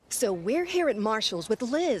So we're here at Marshall's with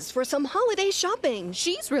Liz for some holiday shopping.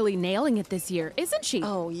 She's really nailing it this year, isn't she?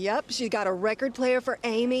 Oh, yep. She got a record player for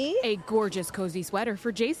Amy. A gorgeous cozy sweater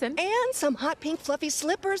for Jason. And some hot pink fluffy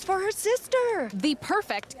slippers for her sister. The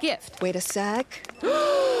perfect gift. Wait a sec.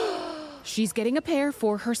 She's getting a pair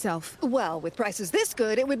for herself. Well, with prices this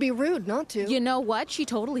good, it would be rude not to. You know what? She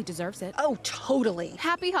totally deserves it. Oh, totally.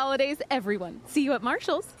 Happy holidays, everyone. See you at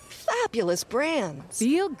Marshall's. Fabulous brands.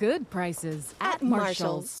 Feel good prices at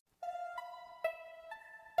Marshall's.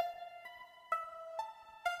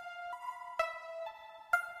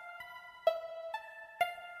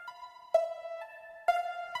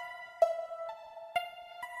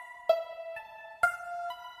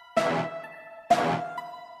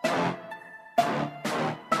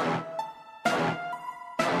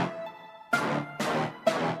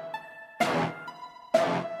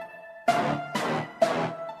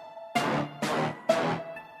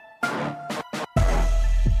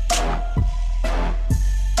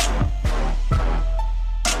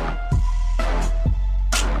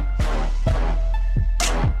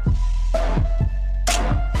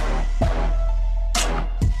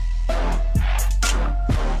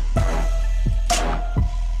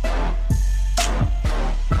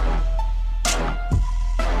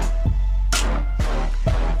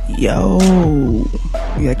 Yo,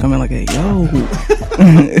 you gotta come in like a yo.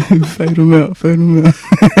 Fade them out.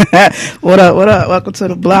 What up? Welcome to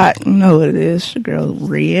the block. You know what it is. It's your girl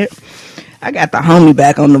Red. I got the homie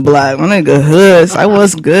back on the block. My nigga Hoods. I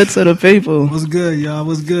was good to the people. What's good, y'all?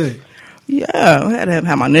 What's good? Yeah, I had to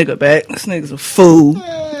have my nigga back. This nigga's a fool.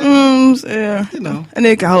 Yeah. You know. And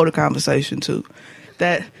they can hold a conversation too.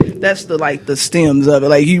 That's the stems of it.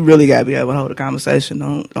 Like, you really gotta be able to hold a conversation.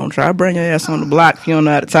 Don't try to bring your ass on the block if you don't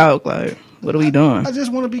know how to talk. Like, what are we doing? I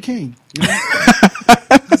just want to be king. You know?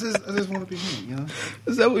 I just want to be king. You know.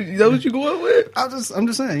 Is that what you going with? I'm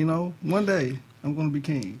just saying. You know, one day I'm going to be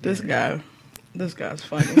king. This guy's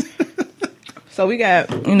funny. So we got,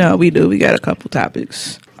 we got a couple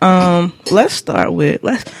topics. Let's start with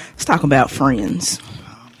let's talk about friends.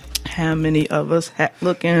 How many of us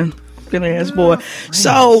looking ass boy?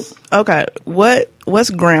 So, okay, what's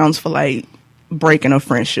grounds for like breaking a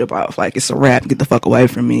friendship off? Like, it's a wrap, get the fuck away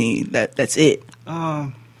from me. That's it.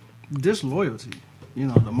 Disloyalty. You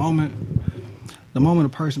know, the moment a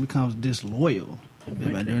person becomes disloyal.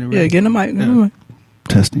 Yeah, get in the mic.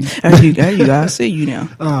 Testing. There you go. I see you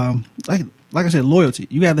now. Like I said, loyalty.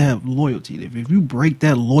 You got to have loyalty. If you break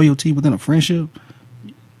that loyalty within a friendship,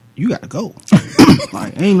 you got to go.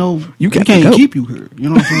 Like, ain't no, you can't keep you here. You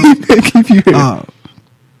know what I'm saying? Keep you here.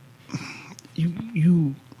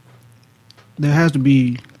 You there has to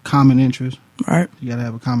be common interest. Right. You got to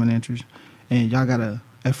have a common interest, and y'all got to,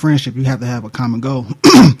 at friendship, you have to have a common goal.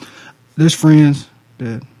 There's friends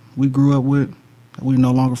that we grew up with, we're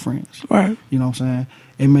no longer friends. Right. You know what I'm saying?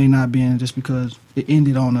 It may not be just because it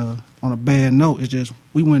ended on a bad note. It's just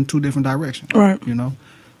we went in two different directions. Right. You know,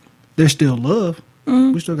 there's still love.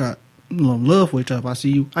 Mm-hmm. We still got love for each other. I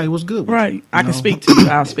see you. Hey, what's good? Right. I can speak to you.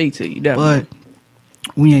 I'll speak to you. Definitely.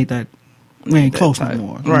 But we ain't that. We ain't close no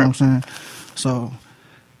more. You know what I'm saying? So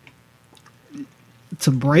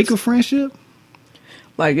to break a friendship,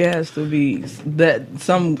 like, it has to be that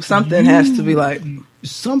something has to be like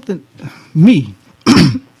something. Me,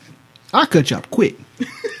 I cut you off quick.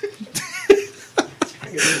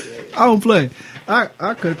 I don't play. I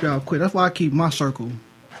cut you off quick. That's why I keep my circle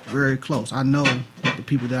very close. I know the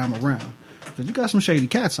people that I'm around. Because you got some shady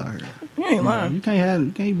cats out here. You ain't lying. You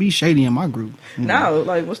can't be shady in my group. No,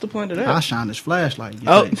 like, what's the point of that? I shine this flashlight.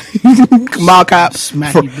 Oh, come on, cop.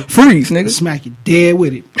 Smack you. Freeze, nigga. Smack you dead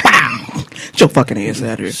with it. Get your fucking ass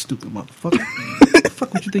out of here. Stupid motherfucker.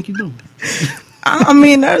 Fuck what you think you doing? I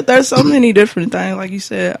mean, there's so many different things, like you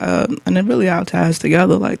said, and it really all ties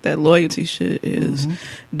together. Like, that loyalty shit is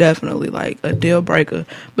definitely like a deal breaker.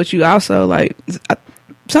 But you also, like,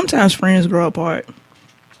 sometimes friends grow apart,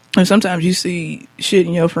 and sometimes you see shit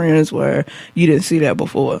in your friends where you didn't see that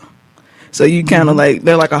before. So you kind of like,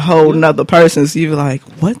 they're like a whole nother person. So you're like,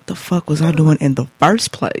 what the fuck was I doing in the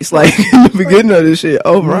first place? Like, in the beginning of this shit,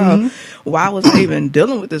 overall, why was I even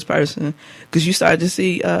dealing with this person? Because you start to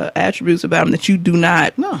see attributes about them that you do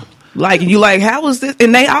not like. And you like, how was this?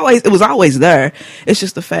 And it was always there. It's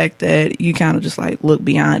just the fact that you kind of just like look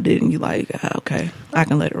beyond it and you like, okay, I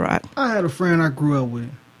can let it rock. I had a friend I grew up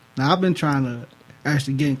with. Now, I've been trying to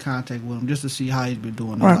actually get in contact with him just to see how he's been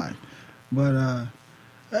doing in life. But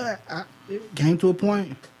it came to a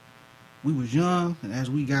point, we was young, and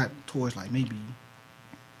as we got towards like maybe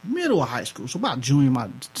middle of high school, so about my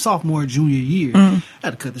sophomore, junior year, I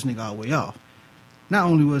had to cut this nigga all the way off. Not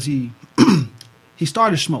only was he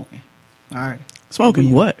started smoking, all right,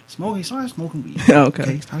 Smoking what? He started smoking weed.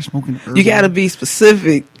 Okay. He started smoking herbal. You gotta be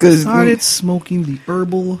specific because Started smoking the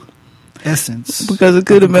herbal essence. Because it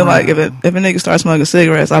could have been like if a ground. nigga started smoking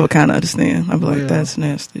cigarettes, I would kind of understand. I'd be like, Yeah. that's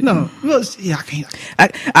nasty. No, well, yeah, I can't.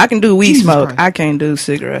 I can do weed Jesus smoke. Christ. I can't do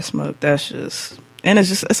cigarette smoke. That's just, and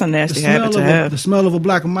it's a nasty habit to have. The smell of a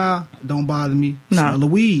Black and Mild don't bother me. The No. smell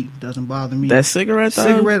of weed doesn't bother me. That cigarette though.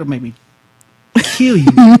 Cigarette will make me kill you.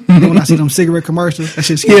 You know when I see them cigarette commercials, that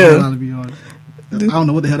shit scares Yeah. the hell out of me. I don't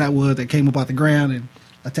know what the hell that was that came up out the ground and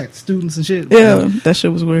attacked the students and shit. Yeah, that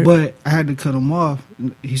shit was weird. But I had to cut him off.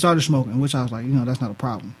 He started smoking, which I was like, that's not a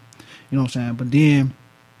problem. You know what I'm saying? But then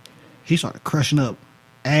he started crushing up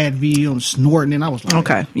Advil and snorting, and I was like,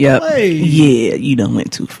 Okay. Yep. Hey. Yeah, you done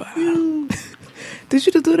went too far. Did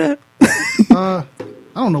you just do that? I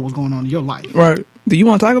don't know what's going on in your life. Right. Do you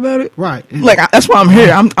want to talk about it? Right. Like that's why I'm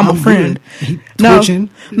here. I'm a friend. good. He No, twitching.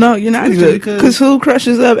 no, you're not Twitching good. because Because who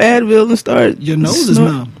crushes up Advil and start your nose is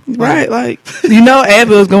numb. Right, like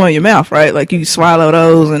Advil's go in your mouth, right? Like you swallow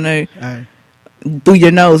those and they Hey, through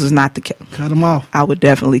your nose is not the case. cut him off. I would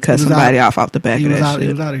definitely cut He was somebody out. off the back He of was that out. He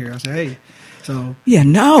shit. was out of here. I said, hey. So Yeah,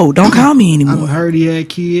 no, don't call me I anymore. heard he had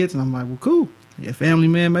kids, and I'm like, well, cool. Yeah, family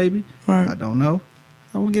man, maybe. Right. I don't know.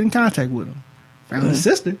 I will get in contact with him. Found his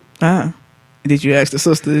sister. Did you ask the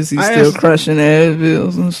sister, is he I still asked- crushing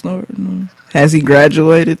Advils and snorting? Has he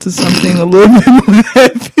graduated to something a little bit more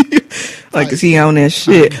heavy? Like, is he on that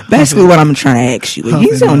shit? Basically, what I'm trying to ask you,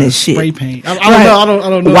 he's Huffing, on this shit. Spray paint. I don't Right. know. I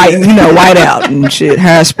don't know. White, white out and shit,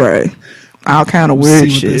 hairspray, all kind of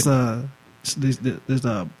weird See what shit. This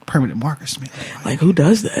permanent marker smell. Like, who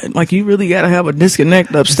does that? Like, you really gotta have a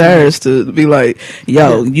disconnect upstairs to be like,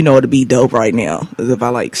 yo, you know what'd be dope right now is if I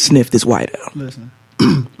like sniff this white out. Listen,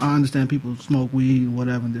 I understand people smoke weed,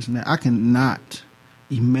 whatever, and this and that. I cannot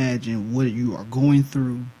imagine what you are going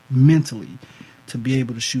through mentally to be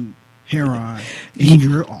able to shoot heroin in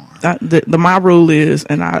your arm. My rule is,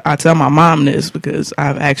 and I tell my mom this because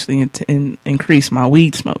I've actually increased my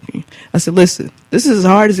weed smoking. I said, listen, this is as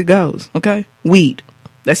hard as it goes, okay? Weed.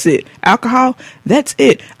 That's it. Alcohol, that's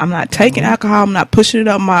it. I'm not taking alcohol. I'm not pushing it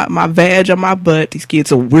up my vag on my butt. These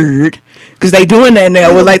kids are weird because they doing that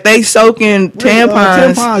now. With like they soaking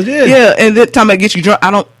tampons. Tampons, yeah. Yeah, and the time I get you drunk,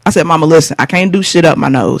 I said, Mama, listen, I can't do shit up my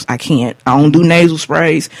nose. I can't. I don't do nasal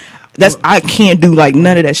sprays. I can't do like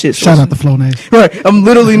none of that shit. So Shout out to Flonase. right. I'm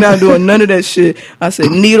literally not doing none of that shit. I said,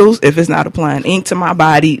 needles, if it's not applying ink to my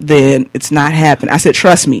body, then it's not happening. I said,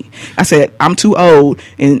 trust me. I said, I'm too old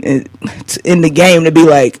in the game to be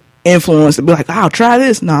like influenced to be like, oh, try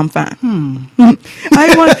this. No, I'm fine. I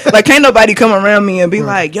ain't want, like, can't nobody come around me and be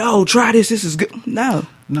like, yo, try this. This is good. No.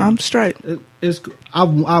 I'm straight. I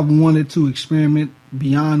wanted to experiment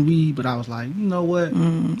beyond weed, but I was like, you know what?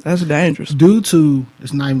 That's dangerous. Due to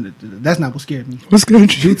that's not what scared me. What's good?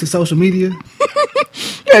 Due to social media,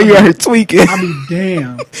 Yeah, you out here tweaking. I be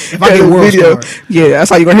damn if I Yeah, get the World video. Star. Yeah, that's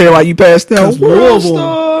how you gonna hear while you pass out. Because World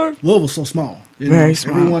Star. Louisville's so small. You Very know,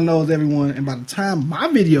 small. Everyone knows everyone, and by the time my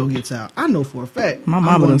video gets out, I know for a fact My I'm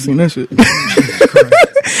mama gonna done seen be- that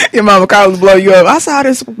shit. Your mama calls blow you up. I saw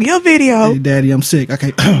your video. Hey, Daddy, I'm sick. I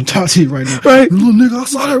can't talk to you right now. Right. Little nigga, I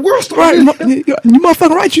saw that World Star. Right, you motherfucking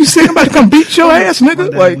right. You sick? I'm about to come beat your ass, My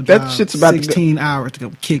nigga. dad Like would that drive shit's about to go 16 hours to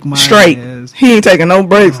go kick my straight. ass. He ain't taking no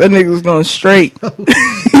breaks. That nigga's going straight.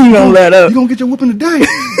 He gonna let up. You gonna get your whooping today?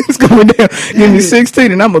 It's going down. Give me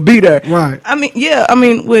 16 and I'm gonna be there. Right. I mean, yeah. I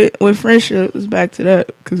mean, with friendship, it's back to that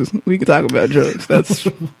because we can talk about drugs. That's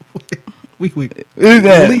We is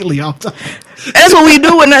that. completely off top. That's what we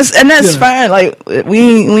do, and that's Yeah. fine. Like we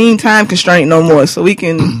ain't time constrained no more, so we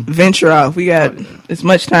can venture off. We got as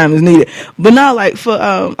much time as needed. But now, like for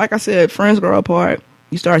like I said, friends grow apart.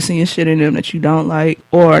 You start seeing shit in them that you don't like,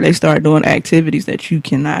 or they start doing activities that you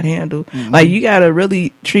cannot handle. Like you gotta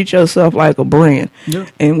really treat yourself like a brand, Yeah.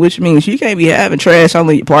 and which means you can't be having trash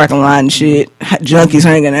on your parking lot and shit, junkies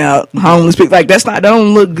hanging out, homeless people. Like that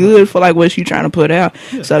don't look good for like what you trying to put out.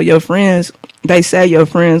 So your friends, they say your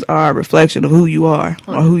friends are a reflection of who you are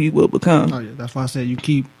or who you will become. Oh yeah, that's why I said you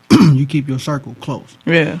keep you keep your circle close.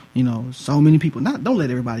 Yeah. You know, so many people. Don't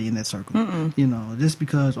let everybody in that circle. You know, just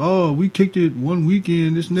because we kicked it one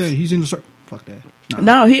weekend, this and that. He's in the circle. Fuck that.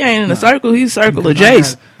 No, he ain't in the circle. He's circle of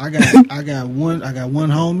Because Jace. I got one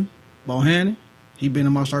homie, Bohannon. He been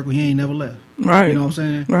in my circle. He ain't never left. Right. You know what I'm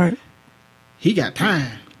saying? Right. He got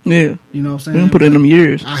time. Yeah. You know what I'm We saying? done put in them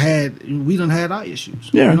years. We done had our issues.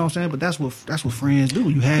 Yeah. You know what I'm saying? But that's what friends do.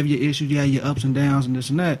 You have your issues, you have your ups and downs and this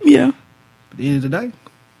and that. Yeah. At the end of the day,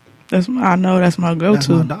 I know that's my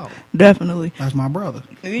go-to. That's my dog. Definitely. That's my brother.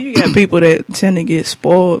 And then you got people that tend to get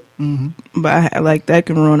spoiled, but like that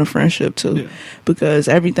can ruin a friendship too, because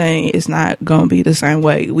everything is not gonna be the same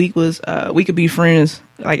way. We could be friends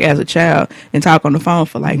like as a child and talk on the phone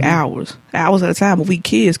for like hours at a time. But we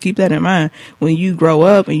kids, keep that in mind. When you grow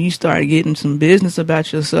up and you start getting some business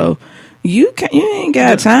about yourself, you ain't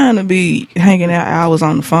got time to be hanging out hours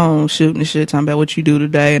on the phone, shooting the shit, talking about what you do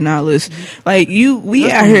today and all this. Like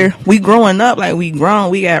we out here, we growing up, like we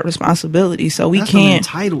grown, we got responsibility, so we That's can't.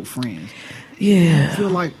 entitled friends. Yeah, I feel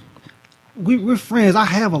like we're friends. I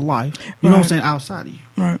have a life, you know what I'm saying, outside of you.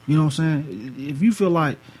 Right. You know what I'm saying? If you feel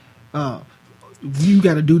like you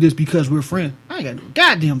got to do this because we're friends, I ain't got to do a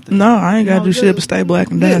goddamn thing. No, I ain't got to do shit but stay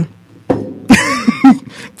black and down.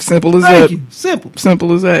 Simple as Thank that. you.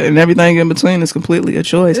 Simple as that. And everything in between is completely a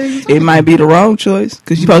choice. Exactly. It might be the wrong choice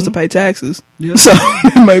because you're supposed to pay taxes. Yeah. So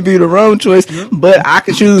it might be the wrong choice. Yeah. But I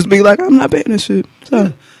could choose to be like, I'm not paying this shit.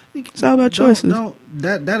 So it's all about choices.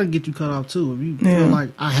 That'll get you cut off too. If you feel like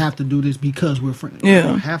I have to do this because we're friends. Yeah. I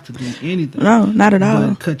don't have to do anything. No, not at all.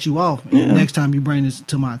 But cut you off. And next time you bring this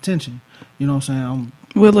to my attention, you know what I'm saying?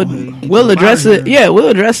 We'll address it. Yeah, we'll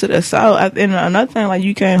address it. So, and another thing, like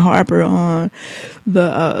you can't harper on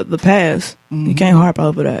the past. You can't harp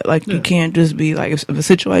over that. Like you can't just be like if a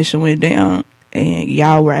situation went down and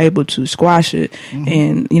y'all were able to squash it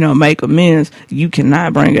and make amends, you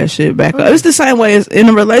cannot bring that shit back up. It's the same way as in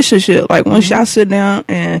a relationship. Like once y'all sit down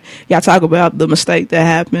and y'all talk about the mistake that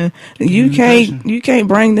happened, you can't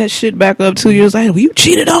bring that shit back up 2 years later. Well, you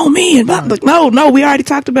cheated on me and like no, we already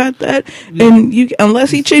talked about that. And you unless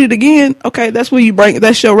he cheated again, okay, that's when you bring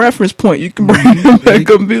that's your reference point. You can bring him back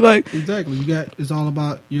up and be like, exactly. It's all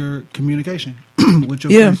about your communication with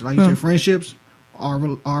your friends, like your friendships. Our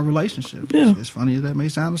relationships. Yeah. As funny as that may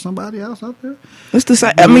sound to somebody else out there, it's the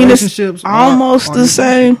same. I mean, it's almost the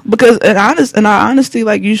same because in our honesty,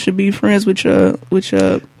 like you should be friends with your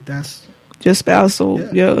that's your spouse or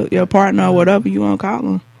your partner or whatever you want to call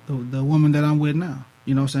them. The woman that I'm with now,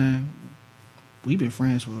 you know what I'm saying? We've been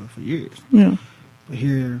friends for years. Yeah. But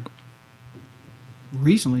here,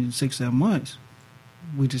 recently, 6-7 months,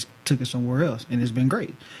 we just took it somewhere else, and it's been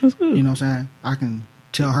great. That's good. You know what I'm saying? I can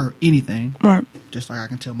tell her anything, right? Just like I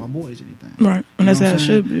can tell my boys anything, right? And that's how it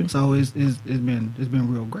should be. So it's been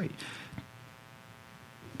real great.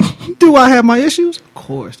 Do I have my issues? Of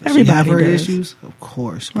course. Does everybody have her does. issues, of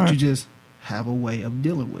course. But you just have a way of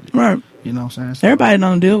dealing with it, right? You know what I'm saying? So, everybody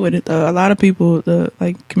don't deal with it though. A lot of people,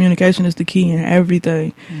 communication is the key in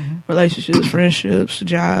everything. Relationships, friendships,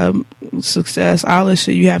 job, success, all this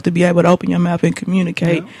shit. You have to be able to open your mouth and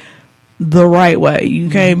communicate. The right way.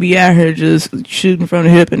 You can't be out here just shooting from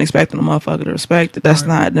the hip and expecting a motherfucker to respect it. That's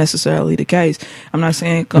not necessarily the case. I'm not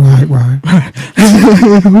saying right.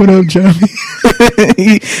 What up, Johnny?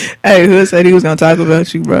 Hey, who said he was gonna talk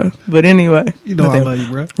about you, bro? But anyway, I love you,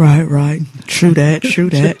 bro. Right. True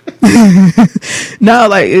that. No,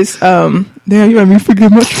 like it's damn, you made me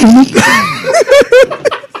forget my truth.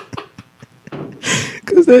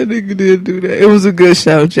 Cause that nigga did do that. It was a good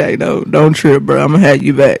show, Jay. No, don't trip, bro. I'm gonna have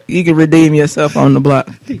you back. You can redeem yourself on the block.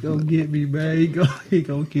 He gonna get me, man. He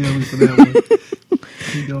gonna kill me for that one.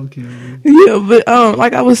 He gonna kill me. Yeah, but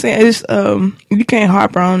like I was saying, it's you can't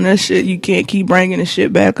harp on that shit. You can't keep bringing the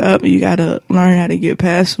shit back up. You gotta learn how to get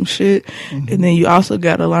past some shit, and then you also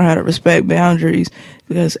gotta learn how to respect boundaries.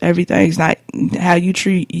 Because everything's not how you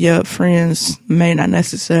treat your friends may not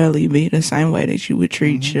necessarily be the same way that you would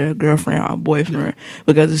treat your girlfriend or boyfriend.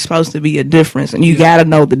 Because it's supposed to be a difference, and you gotta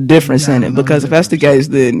know the difference in it. Because if that's the case,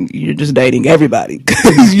 then you're just dating everybody.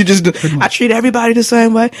 Because you just I treat everybody the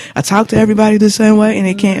same way. I talk to everybody the same way, and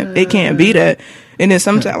it can't be that. And then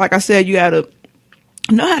sometimes, like I said, you gotta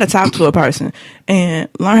know how to talk to a person and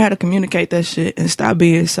learn how to communicate that shit and stop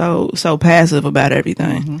being so passive about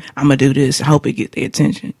everything. I'm gonna do this, hope it get their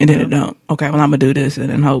attention, and then it don't. Okay, well I'm gonna do this and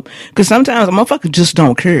then hope. Because sometimes a motherfucker just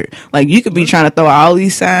don't care. Like you could be trying to throw all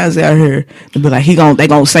these signs out here to be like they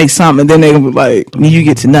gonna say something, and then they gonna be like, you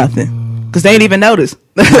get to nothing because they ain't even notice.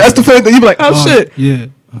 That's the first thing you be like, oh shit, yeah.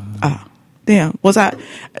 Damn, was I?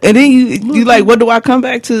 And then you like, what do I come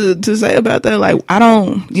back to say about that? Like,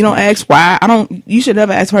 you don't ask why. You should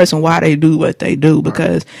never ask a person why they do what they do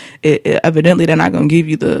because it evidently they're not going to give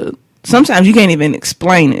you sometimes you can't even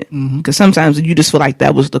explain it because sometimes you just feel like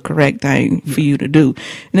that was the correct thing for you to do.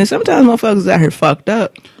 And then sometimes motherfuckers out here fucked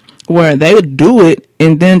up where they would do it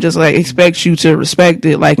and then just like expect you to respect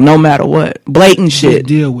it like no matter what. Blatant shit. Just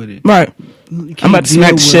deal with it. Right. I'm about to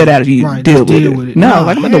smack the shit out of you. Right, deal just with it. No,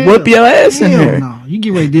 like I'm about to whip your ass in here. No, you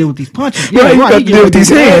get ready to deal with these punches. Yeah, you got to deal with these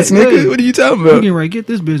hands, nigga. Yeah. What are you talking You about? get ready to get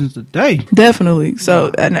this business today. Definitely.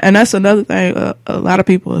 So, and that's another thing. A lot of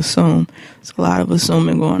people assume. There's a lot of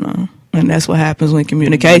assuming going on, and that's what happens when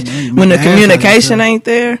communication. When the communication ain't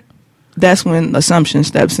there, that's when assumption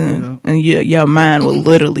steps in, and your mind will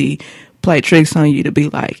literally play tricks on you to be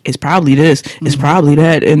like, it's probably this, it's probably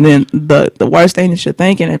that, and then the worst thing that you're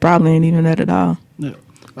thinking, it probably ain't even that at all. Yeah,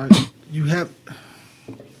 like, you have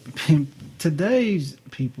today's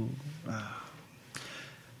people.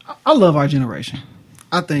 I love our generation.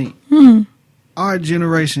 I think our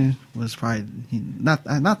generation was probably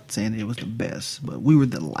not saying it was the best, but we were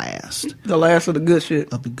the last. The last of the good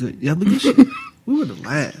shit. Of the good, yeah, the good shit. We were the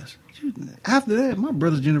last. After that, my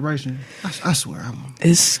brother's generation, I swear,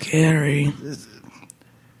 it's scary.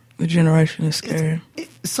 The generation is scary.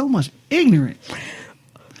 It's so much ignorant.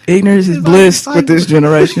 Ignorance is bliss with this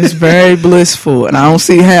generation. It's very blissful, and I don't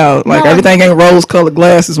see how. Like, everything ain't rose-colored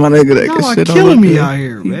glasses, my nigga. That y'all shit are don't killing me good. out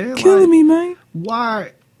here, man. You're killing me, man.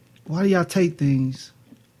 Why do y'all take things?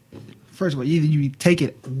 First of all, either you take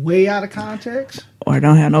it way out of context, or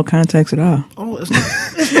don't have no context at all. Oh, it's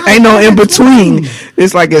not ain't no in between.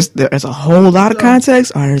 It's like there's a whole lot of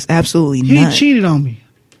context, or there's absolutely none. He cheated on me.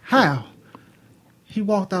 How? He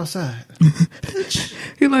walked outside.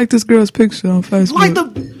 He liked this girl's picture on Facebook.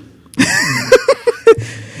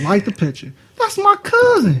 Like the picture. That's my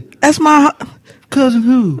cousin. That's my cousin.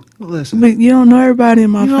 Who? Listen, but you don't know everybody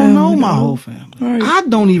in my family. You don't know my whole family. Right. I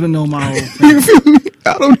don't even know my whole family.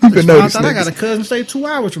 I don't even know. I got a cousin stay 2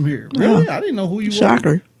 hours from here. Really? I didn't know who you were.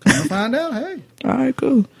 Shocker. Come to find out. Hey. All right,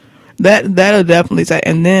 cool. That'll definitely take.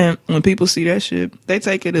 And then when people see that shit, they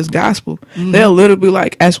take it as gospel. They'll literally be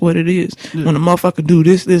like, "That's what it is." Yeah. When a motherfucker do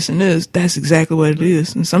this, this, and this, that's exactly what it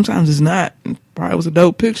is. And sometimes it's not. Probably was a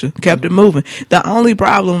dope picture. Kept it moving. The only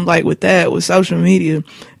problem, like with that, with social media,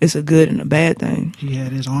 it's a good and a bad thing. He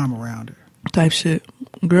had his arm around her. Type shit.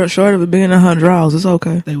 Girl, short of it being in her drawers, it's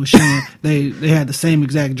okay. They were showing. they had the same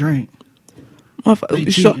exact drink.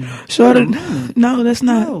 Short of, no, that's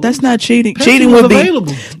not cheating. Cheating would be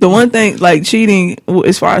available. The one thing, like cheating,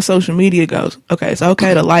 as far as social media goes. Okay, it's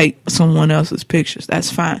okay to like someone else's pictures.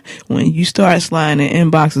 That's fine. When you start sliding in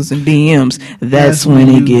inboxes and DMs, that's when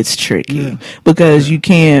it gets tricky because you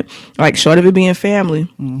can't, like, short of it being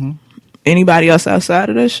family. Anybody else outside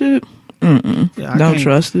of that shit, don't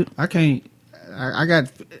trust it. I can't.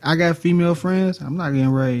 I got female friends. I'm not getting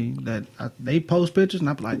ready that they post pictures and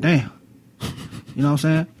I'm like, damn. You know what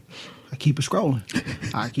I'm saying? I keep it scrolling.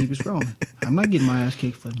 I'm not getting my ass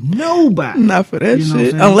kicked for nobody. Not for that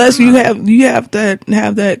shit. Unless you have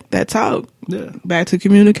that talk. Yeah. Back to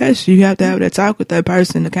communication. You have to have that talk with that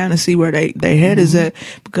person to kind of see where they head is at,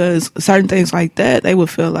 because certain things like that, they would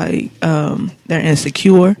feel like they're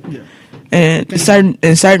insecure. Yeah. And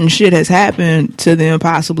certain shit has happened to them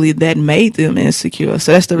possibly that made them insecure.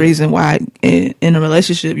 So that's the reason why in a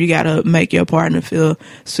relationship you gotta make your partner feel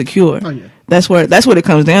secure. Oh, yeah. That's what it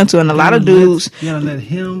comes down to. And a lot of dudes, you gotta let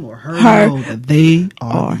him or her know that they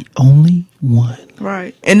are the only one.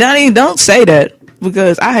 Right. And don't say that.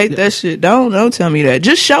 Because I hate that shit. Don't tell me that.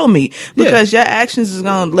 Just show me, because your actions is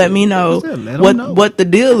gonna let me know what the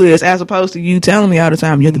deal is, as opposed to you telling me all the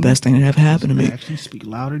time you're the best thing that ever happened to me. Actions speak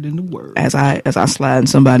louder than the words. As I slide in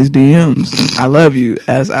somebody's DMs, I love you.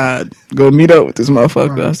 As I go meet up with this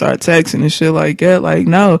motherfucker, I start texting and shit like that. Like,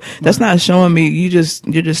 no, that's not showing me. You're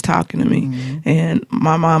just talking to me. And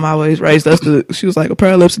my mom always raised us she was like, a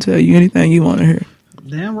pair of lips to tell you anything you want to hear.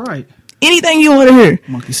 Damn right. Anything you want to hear.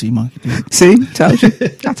 Monkey see, monkey do. See? Told you.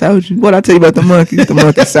 I told you. What I tell you about the monkeys? The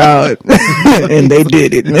monkey saw it. And they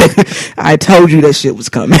did it, man. I told you that shit was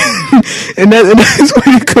coming. and that's what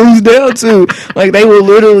it comes down to. Like, they will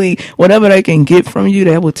literally, whatever they can get from you,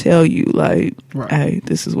 they will tell you, like, hey,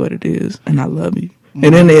 this is what it is. And I love you.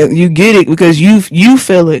 And then you get it because you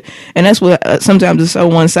feel it. And that's what sometimes it's so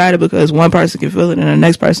one-sided, because one person can feel it and the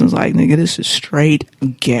next person's like, nigga, this is straight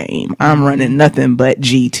game. I'm running nothing but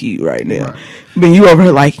GT right now. But you over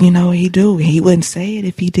here like, you know what he do? He wouldn't say it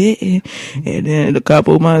if he didn't. And then a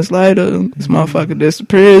couple months later, this motherfucker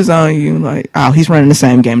disappears on you. Like, oh, he's running the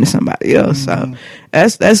same game as somebody else. So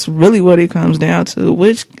that's really what it comes down to,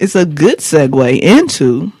 which is a good segue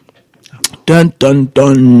into dun dun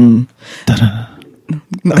dun.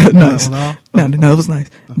 Nice. No, it was nice.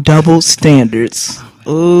 Double standards.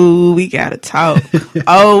 Ooh, we gotta talk.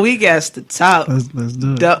 We got to talk. Let's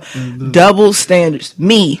do it. Double standards.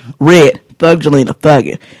 Me, Red, Thug Jelena,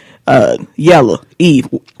 Thuggin, Yellow, Eve,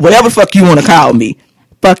 whatever the fuck you want to call me,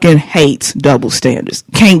 fucking hates double standards.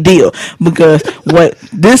 Can't deal, because what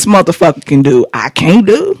this motherfucker can do, I can't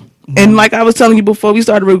do. And like I was telling you before we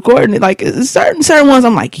started recording it, like certain ones,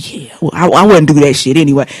 I'm like, yeah, well, I wouldn't do that shit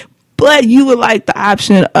anyway. But you would like the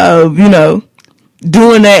option of, you know,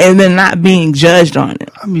 doing that and then not being judged on it.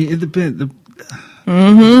 I mean, it depends.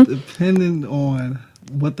 Depending on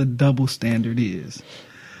what the double standard is.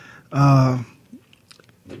 I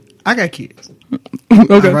got kids.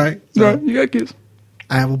 Okay. All right. So right. You got kids.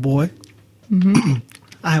 I have a boy.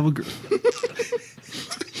 I have a girl.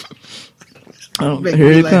 Oh,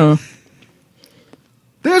 here it comes.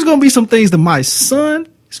 There's going to be some things that my son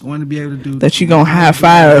is going to be able to do. That you going to high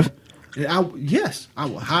five. Yes, I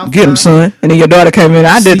will high five. Get him, son. And then your daughter came in.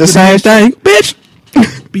 I did the same thing. Bitch.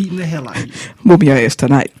 Beating the hell out of you. Whoop your ass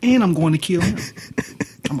tonight. And I'm going to kill him.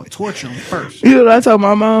 I'm going to torture him first. You know what I told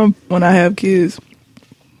my mom when I have kids?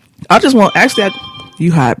 I just want, actually,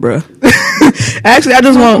 you hot, bro. Actually, I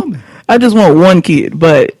just want one kid,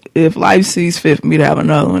 but if life sees fit for me to have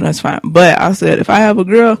another one, that's fine. But I said, if I have a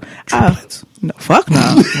girl, no, fuck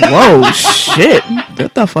no. Whoa, shit.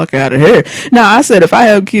 Get the fuck out of here. No, I said, if I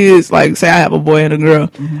have kids, like, say I have a boy and a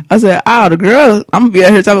girl, I said, the girl, I'm gonna be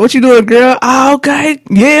out here talking, what you doing, girl? Oh, okay,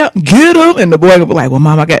 yeah, get him. And the boy gonna be like, well,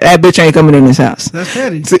 mom, that bitch ain't coming in this house. That's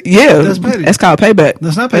petty. So, yeah, that's petty. That's called payback.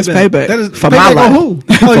 That's not payback. That's payback. That is for payback my life. On who?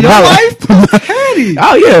 For your life? Petty.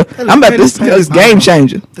 Oh, yeah. I'm about this game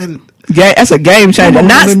changer. That's a game changer.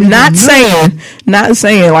 Not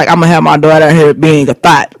saying like I'm gonna have my daughter out here being a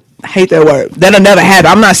thought. I hate that word. That'll never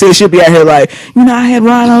happen. I'm not saying she'll be out here like, you know, I had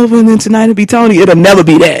Ron over and then tonight it'll be Tony. It'll never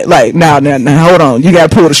be that. Like, now, hold on. You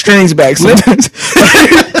gotta pull the strings back.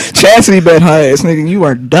 Chastity bet her ass, nigga. You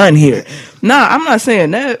are done here. Nah, I'm not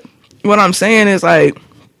saying that. What I'm saying is like,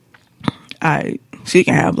 she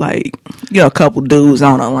can have like, you know, a couple dudes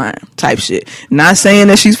on her line type shit. Not saying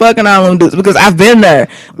that she's fucking all them dudes because I've been there.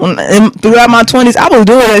 Throughout my 20s, I was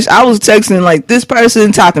doing this. I was texting like this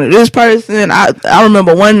person, talking to this person. I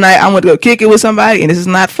remember one night I went to go kick it with somebody, and this is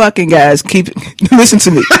not fucking, guys. Listen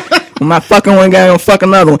to me. When my fucking one guy gonna fuck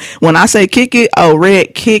another one. When I say kick it,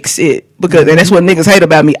 Red kicks it and that's what niggas hate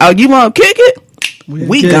about me. Oh, you want to kick it?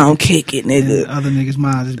 We gon' kick it, nigga. And other niggas'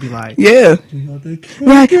 minds just be like, yeah,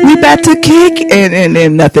 right. We about to kick, and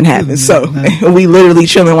then nothing happens. So we literally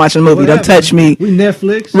chilling watching a movie. Don't touch me. We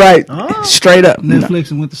Netflix, right? Straight up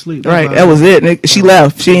Netflix and went to sleep. Right, that was it. Nigga. She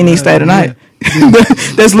left. She ain't even stay tonight.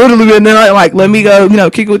 That's literally been like, let me go, you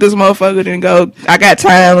know, kick it with this motherfucker, then go, I got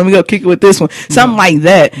time, let me go kick it with this one. Something like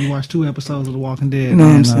that. You watched 2 episodes of The Walking Dead. You know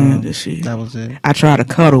what I'm saying? This shit. That was it. I tried to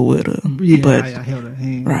cuddle with her. Yeah, but I held her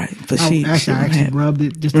hand. Right. But I actually rubbed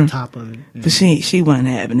it, just the top of it. Yeah. But she wasn't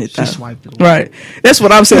having it. She swiped it away. Right. That's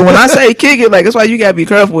what I'm saying. When I say kick it, like, that's why you gotta be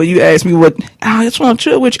careful when you ask me what, I just want to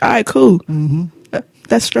chill with you. All right, cool. Mm-hmm.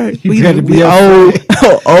 That's straight. We old.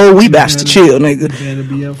 We about to chill,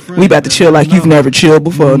 nigga. We about to chill like you've never chilled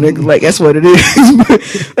before, nigga. Like, that's what it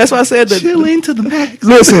is. That's why I said that. Chilling to the max.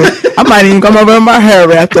 Listen, I might even come over with my hair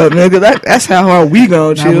wrapped up, nigga. That's how hard we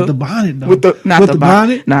gonna chill. With the bonnet, though. With the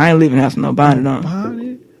bonnet? Nah, I ain't leaving the house with no bonnet on.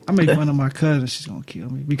 Bonnet? I make fun of my cousin. She's gonna kill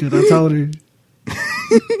me because I told her.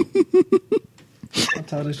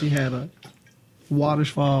 She had a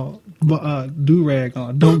waterfall do-rag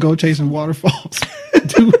on. Don't go chasing waterfalls.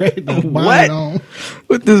 Do-rag, what? On.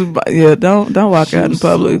 With this, yeah, don't walk out in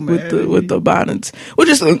public with the bonnets. Which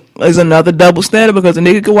is another double standard because a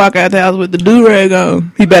nigga could walk out the house with the do-rag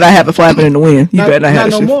on. He better have it flapping in the wind. He better not have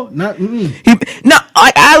it. No more. Not.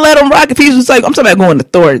 I let him rock if he was like, I'm talking about going to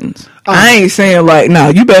Thornton's. Oh. I ain't saying like, no,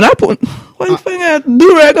 you better not put. What you think I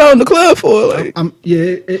do-rag on the club for? Like,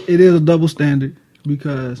 it is a double standard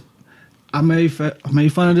because I made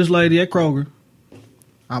fun of this lady at Kroger.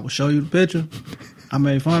 I will show you the picture. I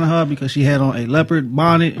made fun of her because she had on a leopard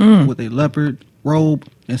bonnet with a leopard robe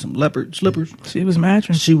and some leopard slippers. She was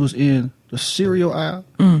matching. She was in the cereal aisle.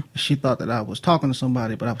 She thought that I was talking to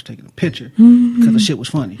somebody, but I was taking a picture because the shit was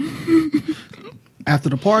funny. After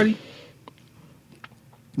the party,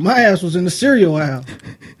 my ass was in the cereal aisle.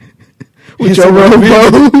 With your robe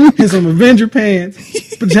and some Avenger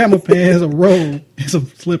pants, pajama pants, a robe, and some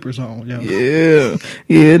slippers on. Yo. Yeah,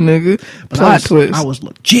 nigga. But plot twist. I was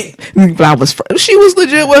legit. But she was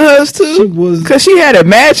legit with hers too. She was, because she had it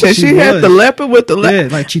matching. She had the leopard with the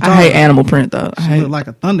leopard. Yeah, like Cheetah. I hate animal print though. She looked like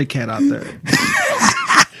a Thundercat out there.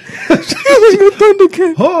 She was like a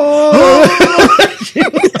Thundercat. Oh, she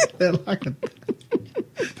was like a.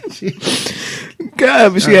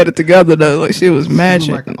 God, but she had it together though. Like she was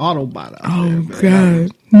matching. Like an Autobot.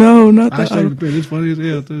 God, no, not that. It's funny as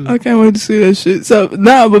hell too. I can't wait to see that shit. So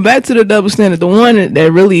but back to the double standard. The one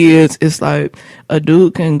that really is, it's like a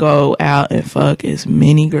dude can go out and fuck as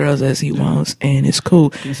many girls as he wants, and it's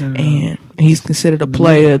cool. And he's considered a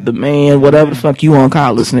player, the man, whatever the fuck you want to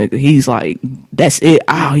call this nigga. He's like that's it.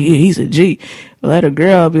 Oh yeah, he's a G. Let a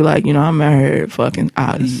girl be like, you know, I'm out here fucking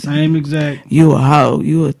out. Same exact. You a hoe.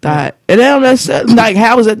 You a thought. And they don't necessarily, like,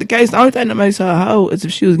 how is that the case? The only thing that makes her a hoe is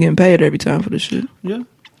if she was getting paid every time for the shit. Yeah.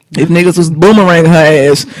 If niggas was boomerang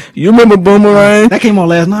her ass. You remember Boomerang? That came on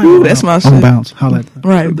last night. Ooh, that's my shit. On Bounce. Holla.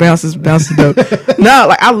 Right, bounce is dope. No,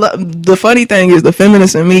 like, I love, the funny thing is the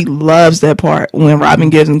feminist in me loves that part when Robin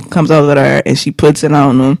Givens comes over there and she puts it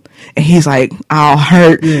on him and he's like all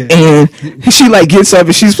hurt and she like gets up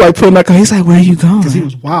and she's like putting her, he's like, where are you going? Because he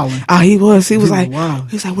was wilding. Oh, he was like,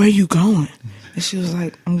 wild. he's like, where are you going? And she was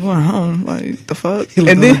like, I'm going home. Like, the fuck? He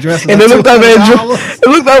And looked then looked up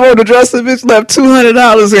on the dresser, bitch left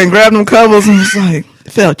 $200 and grabbed them covers and was like,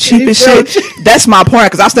 it felt cheap as shit. That's my part,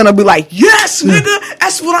 because I stand up and be like, yes, nigga,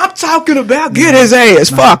 that's what I'm talking about. Get his ass.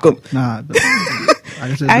 Fuck him. Nah. Like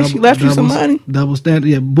I said, Actually left you some money. Double Standard.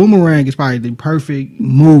 Yeah, Boomerang is probably the perfect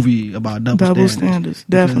movie about double standards.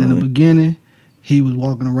 Definitely. Because in the beginning, he was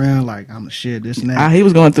walking around like, I'm the shit, this and that. He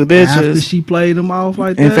was going through bitches. After she played him off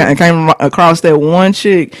like In that. fact, I came across that one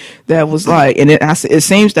chick that was like, and it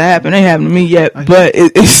seems to happen. It ain't happened to me yet, but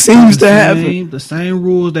it seems to happen. The same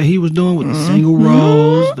rules that he was doing with the single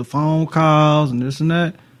roles, the phone calls, and this and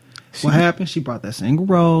that. What happened? She brought that single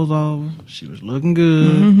rose over. She was looking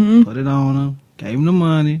good. Put it on him. Gave him the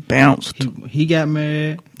money. Bounced. He got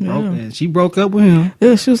mad. And she broke up with him.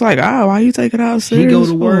 Yeah, she was like, oh, why you take it out serious? He go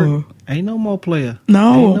to work. Ain't no more player.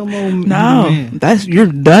 No. Ain't no more that's, you're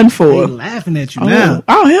done for. They laughing at you now.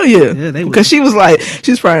 Oh, hell yeah. They because she was like,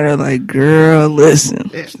 she's probably there like, girl,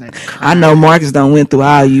 listen. I know Marcus done went through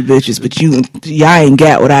all you bitches, but y'all ain't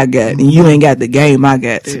got what I got, and you ain't got the game I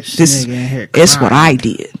got. It's what I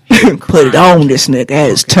did. Put it on this nigga. Had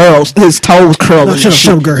his toes curling. Shut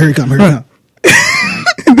up, girl. Here he come.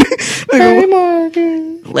 Hey, Marcus.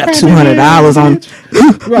 Left $200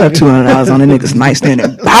 on the nigga's nightstand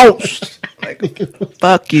and bounced. Like,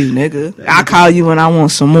 fuck you, nigga. I'll call you when I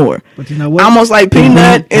want some more. But you know what? Almost like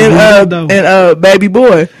Peanut and Baby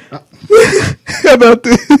Boy. How about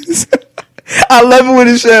this? I love it when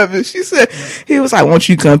it happened. She said, he was like, won't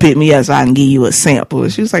you come pick me up so I can give you a sample?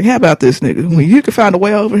 And she was like, how about this, nigga? When you can find a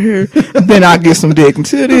way over here, then I'll get some dick.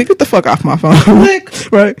 Until then, get the fuck off my phone.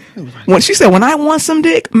 Right? When she said, when I want some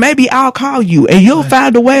dick, maybe I'll call you and you'll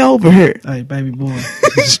find a way over here. Hey, Baby Boy.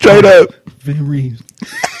 Straight up. Vin Reeves.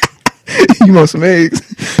 You want some eggs?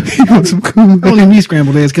 You want some cool? Only me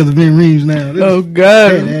scrambled eggs because of Vin Reeves now. Oh,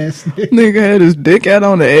 God. Nigga had his dick out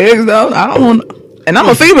on the eggs, though. I don't want... And I'm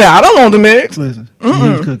a female. I don't want them eggs. Listen, he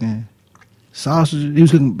was cooking sausage. He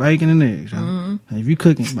was cooking bacon and eggs. And if you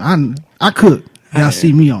cooking, I cook. Y'all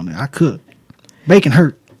see me on there. I cook. Bacon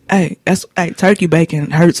hurt. Hey, turkey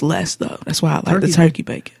bacon hurts less though. That's why I like the turkey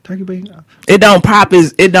bacon. Turkey bacon. It don't pop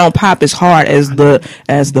as hard as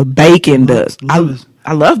the bacon does.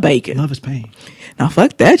 I love bacon. Love is pain. Now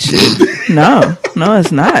fuck that shit. No,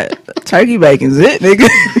 it's not. Turkey bacon's it, nigga.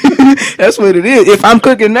 That's what it is. If I'm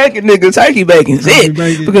cooking naked, nigga, turkey bacon's it.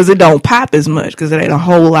 Because it don't pop as much. Because it ain't a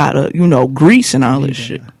whole lot of, grease and all this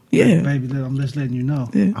shit. Yeah. Baby, I'm just letting you know.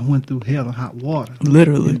 Yeah. I went through hell and hot water.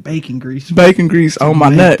 Literally. Bacon grease. Bacon grease on my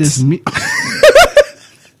nuts. You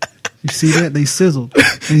see that? They sizzled.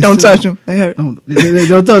 Don't touch them. They hurt. Don't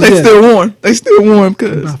touch them. They still warm,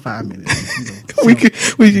 cuz. About 5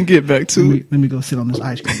 minutes. We can get back to it. Let me go sit on this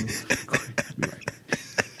ice cream. Be right.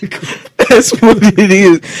 That's what it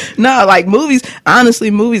is. No, like movies, honestly,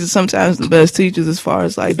 movies are sometimes the best teachers as far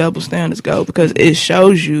as like double standards go, because it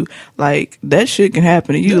shows you like that shit can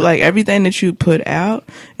happen to you. Yeah. Like everything that you put out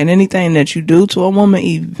and anything that you do to a woman,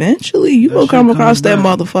 eventually you will come across that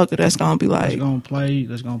motherfucker that's gonna be like, that's gonna play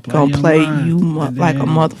you like a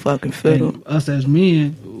motherfucking fiddle. Us as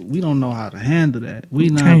men, we don't know how to handle that. We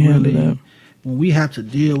not really, when we have to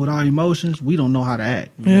deal with our emotions, we don't know how to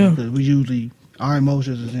act. Because we usually, our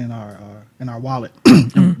emotions is in our wallet.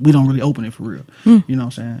 And we don't really open it for real. You know what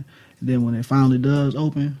I'm saying? Then when it finally does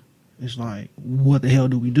open, it's like, what the hell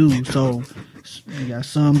do we do? So you got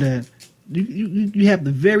some that you have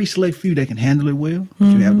the very select few that can handle it well. But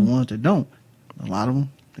you have the ones that don't. A lot of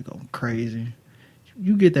them, they go crazy.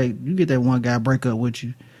 You get that one guy break up with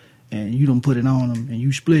you, and you don't put it on him, and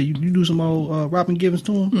you split. You do some old Robin Givens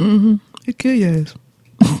to him. It kill your ass.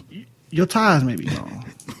 Your tires may be gone.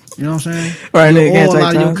 You know what I'm saying? Right, your oil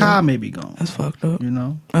out of your car may be gone. That's fucked up. You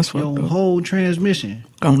know? That's fucked up. Your whole transmission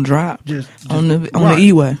gonna drop just on the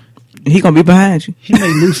E-way. He gonna be behind you. He may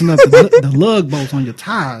loosen up the lug bolts on your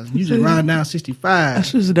tires. You just ride down 65.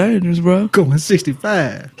 That's just dangerous, bro. Going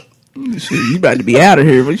 65. Shit, you about to be out of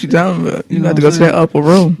here. What you talking about? You about to go to that upper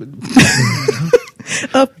room.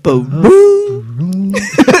 Upper room.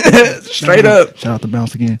 Straight up. Shout out to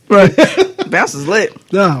Bounce again. Right. Bouncer's lit.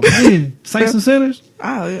 Oh man, Saints and Sinners,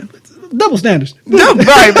 Oh yeah. double standards.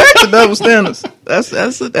 Right, back to double standards. That's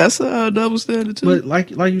a double standard too. But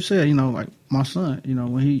like you said, you know, like my son, you know,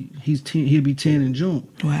 when he's 10, he'll be 10 in June.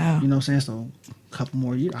 Wow. You know what I'm saying? So a couple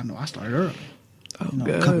more years. I know I started early. Oh, You know,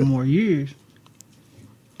 God. a couple more years,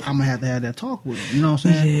 I'm gonna have to have that talk with him. You know what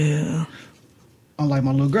I'm saying? Yeah. Unlike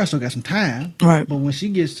my little girl, still got some time. Right. But when she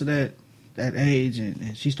gets to that age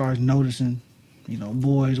and she starts noticing, you know,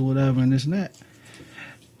 boys or whatever and this and that,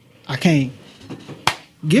 I can't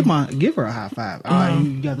give her a high five. All right,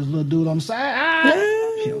 you got this little dude on the side. Hell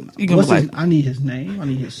no. You gonna be like, I need his name. I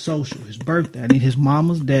need his social, his birthday. I need his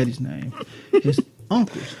mama's daddy's name, his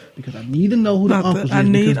uncles, because I need to know who the uncles is.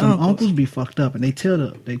 Because the uncles be fucked up and they tell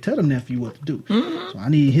the nephew what to do. So I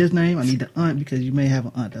need his name. I need the aunt, because you may have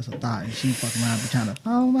an aunt that's a thought and she fucking around be trying to,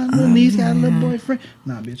 oh, my little niece got a little boyfriend.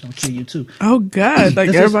 Nah, bitch, I'm gonna kill you too. oh God,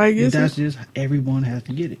 like That's everybody just, gets that's it. just everyone has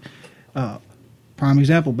to get it. Prime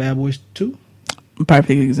example, Bad Boys 2.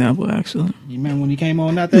 Perfect example, actually. You remember when he came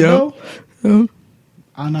on out that Yeah. door? Yeah.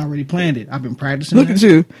 I already planned it. I've been practicing. Look that. at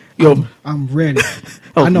you, yo. I'm ready.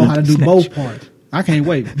 Oh, I know how to do snatch. both parts. I can't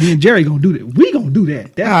wait. Me and Jerry gonna do that. We gonna do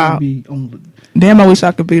that. That's gonna be on the. Damn, I wish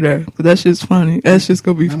I could be there. 'Cause that shit's funny. That's just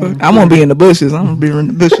gonna be I'm fun. gonna I'm gonna be in the bushes. I'm gonna be in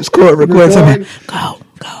the bushes court recording something. Go.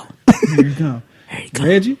 Here you go. There you go.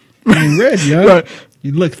 Reggie. I ain't Reggie, huh? Right.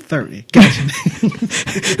 You look 30. Gotcha.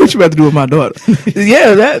 What you about to do with my daughter?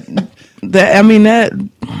 Yeah, that I mean that,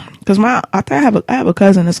 because I think I have a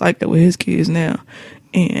cousin that's like that with his kids now,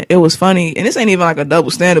 and it was funny. And this ain't even like a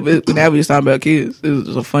double standard, but now we just talking about kids. It was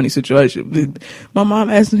just a funny situation. My mom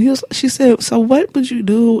asked him. She said, "So what would you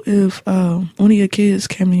do if one of your kids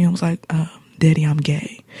came to you and was like, Daddy, I'm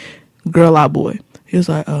gay, girl or boy?" He was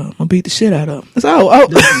like, I'm gonna beat the shit out of him. I said, oh.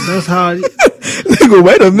 That's how. Nigga,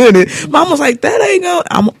 wait a minute. Mom was like, that ain't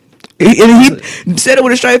gonna. And he said it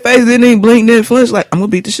with a straight face, didn't even blink, didn't flinch. Like, I'm gonna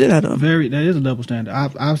beat the shit out of him. That is a double standard.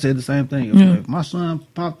 I've said the same thing. If my son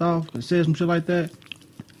popped off and said some shit like that,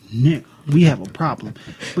 Nick, we have a problem.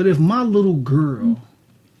 But if my little girl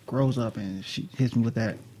grows up and she hits me with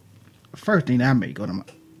that, first thing I may go to my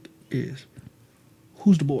is,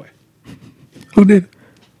 who's the boy? Who did?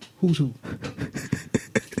 Who's who?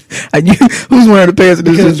 Who's wearing the pants in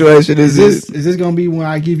this situation? Is this gonna be when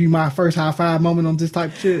I give you my first high five moment on this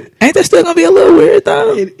type of shit? Ain't that still gonna be a little weird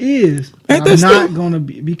though? It is. Ain't I'm that not still gonna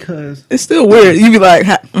be, because it's still weird. You be like,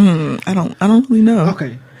 I don't really know.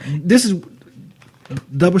 okay, this is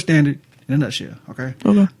double standard in a nutshell. Okay,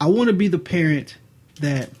 I want to be the parent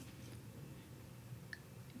that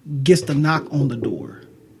gets the knock on the door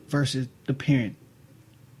versus the parent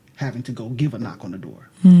having to go give a knock on the door.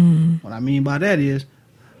 What I mean by that is,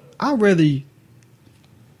 I'd rather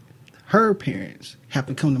her parents have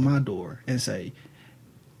to come to my door and say,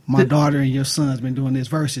 my daughter and your son's been doing this,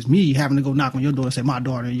 versus me having to go knock on your door and say, my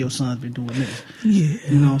daughter and your son's been doing this. Yeah.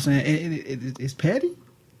 You know what I'm saying? It's petty.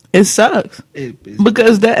 It sucks. It's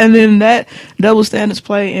Because that double standards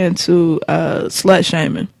play into slut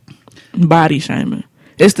shaming, body shaming.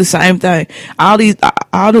 It's the same thing. All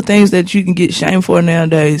the things that you can get shamed for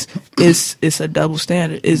nowadays, it's a double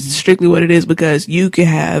standard. It's strictly what it is, because you can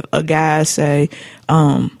have a guy say,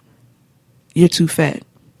 you're too fat.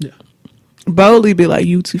 Yeah. Boldly be like,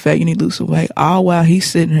 you too fat, you need to lose some weight. All while he's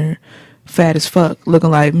sitting here fat as fuck,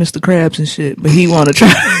 looking like Mr. Krabs and shit. But he wanna try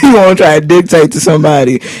to dictate to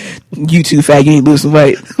somebody, you too fat, you need to lose some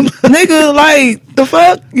weight. Nigga, like, the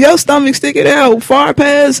fuck? Your stomach sticking out far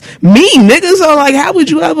past me, nigga. So like, how would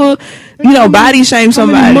you ever, body shame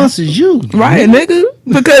somebody? How many months is you? Right, nigga.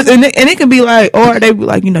 Because and it can be like, or they be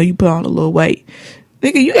like, you put on a little weight.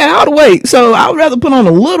 Nigga, you got all the weight. So I would rather put on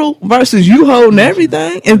a little versus you holding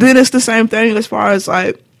everything. And then it's the same thing as far as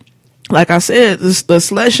like I said, the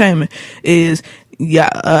slut shaming is,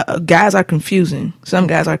 guys are confusing. Some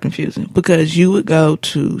guys are confusing, because you would go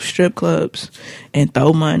to strip clubs and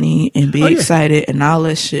throw money and be excited and all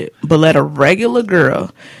that shit, but let a regular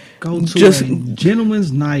girl go to a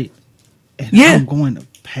gentleman's night and I'm going to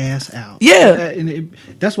pass out. Yeah,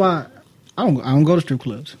 that's why I don't go to strip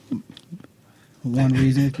clubs. One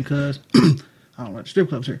reason is because I don't like strip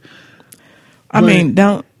clubs here. I mean,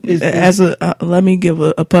 let me give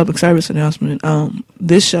a public service announcement.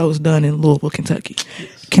 This show is done in Louisville, Kentucky.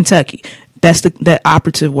 Yes. Kentucky. That's that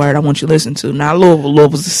operative word I want you to listen to. Not Louisville.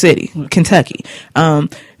 Louisville's the city. Kentucky.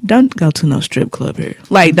 Don't go to no strip club here.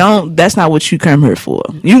 Like, that's not what you come here for.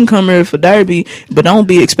 You can come here for derby, but don't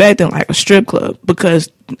be expecting like a strip club, because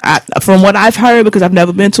from what I've heard, because I've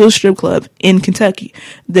never been to a strip club in Kentucky,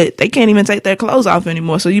 that they can't even take their clothes off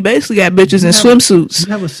anymore. So you basically got bitches in swimsuits.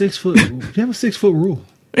 You have a 6 foot. You have a 6 foot rule.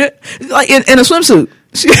 Yeah, like in a swimsuit.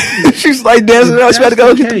 She's like dancing around. She about to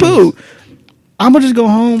go hit the pool. I'm gonna just go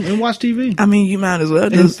home and watch TV. I mean, you might as well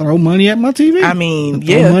And just throw money at my TV. I mean, And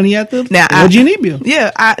throw yeah. money at the Now, G&E bill.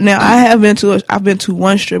 Yeah, I have been to I've been to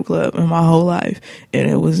one strip club in my whole life, and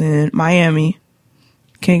it was in Miami,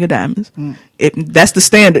 King of Diamonds. That's the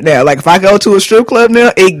standard now. Like if I go to a strip club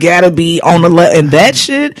now, it gotta be on the left, and that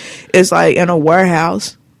shit is like in a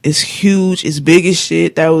warehouse. It's huge. It's big as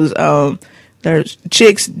shit. There's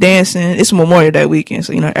chicks dancing. It's Memorial Day weekend,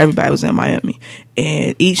 so everybody was in Miami,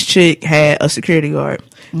 and each chick had a security guard.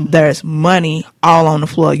 There's money all on the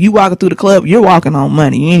floor. You walking through the club, you're walking on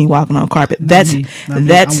money. You ain't walking on carpet. That's I'm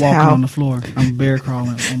walking how. on the floor. I'm bear crawling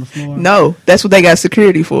on the floor. No, that's what they got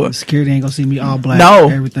security for. Security ain't gonna see me all black. No,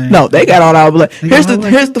 everything. no, they got on all black. Here's got all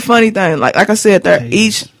black? the funny thing. Like I said,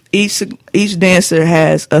 each dancer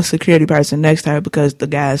has a security person next to her because the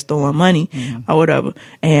guy's throwing money or whatever,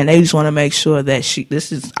 and they just want to make sure that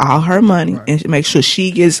this is all her money and make sure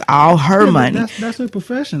she gets all her money. That's their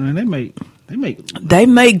profession, and they make like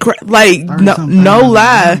no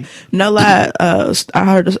lie.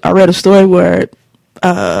 I read a story where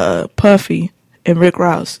Puffy and Rick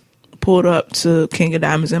Ross pulled up to King of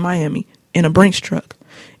Diamonds in Miami in a Brinks truck,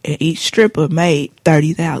 and each stripper made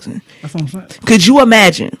 $30,000. That's what I'm saying. Could you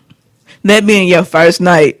imagine that being your first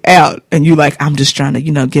night out, and you like, I'm just trying to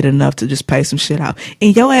get enough to just pay some shit out,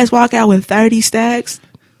 and your ass walk out with 30 stacks?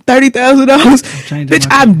 $30,000, bitch.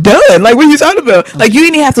 I'm done. Like, what are you talking about? Like, you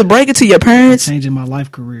didn't have to break it to your parents. Changing my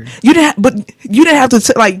life career. You didn't have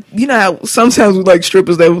to like, how sometimes with like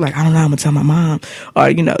strippers they were like, I don't know, I'm gonna tell my mom,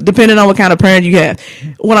 or depending on what kind of parent you have.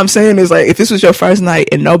 What I'm saying is, like, if this was your first night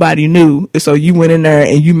and nobody knew, so you went in there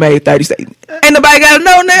and you made 30 stacks, ain't nobody gotta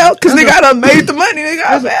know now because they gotta made the money. They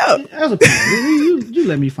got out. As a parent, you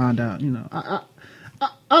let me find out.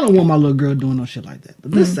 I don't want my little girl doing no shit like that.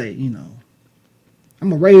 But let's say I'm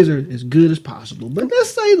gonna raise her as good as possible. But let's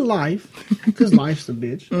say life, because life's a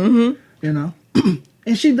bitch,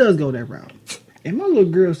 and she does go that route. And my little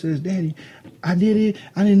girl says, Daddy, I did it,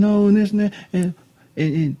 I didn't know, and this and that,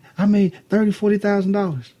 and I made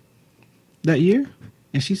 $30,000-$40,000 that year.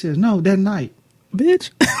 And she says, no, that night. Bitch.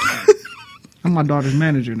 I'm my daughter's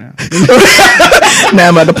manager now. Now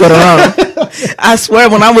I'm about to put her on. I swear,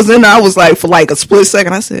 when I was in there, I was like, for like a split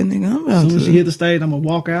second, I said, nigga, I'm about As soon to. as she hit the stage, I'm gonna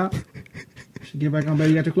walk out. She get back on,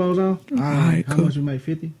 baby, you got your clothes on? All right, how cool. much you make?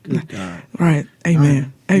 50? Good God. Right.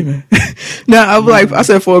 Amen. Amen. Now, I was like, I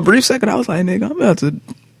said for a brief second, I was like, nigga, I'm about to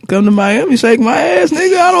come to Miami, shake my ass,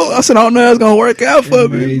 nigga. I said, I don't know how it's gonna work out for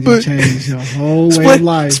me. But change your whole way of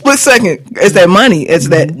life. Split second. It's that money. It's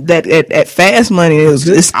that fast money.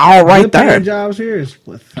 It's all right good there. Jobs here is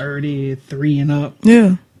 33 and up.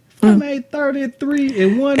 Yeah. I made 33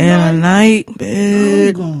 in one And a night. night,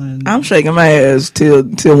 bitch. going- I'm shaking my ass till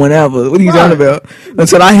whenever. What are you Right. talking about?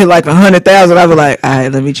 Until I hit like 100,000, I be like, all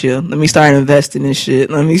right, let me chill. Let me start investing in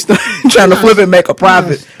shit. Let me start trying to flip it, and make a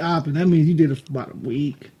profit. Stop it. That means you did it for about a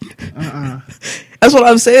week. That's what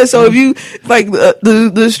I'm saying. So if you like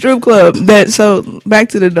the strip club, so back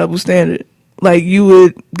to the double standard. Like, you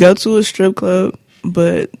would go to a strip club,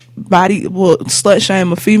 but slut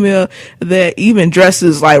shame a female that even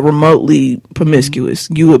dresses like remotely promiscuous.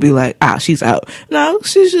 You would be like, she's out. No,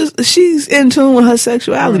 she's in tune with her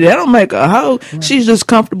sexuality. That don't make her a hoe. She's just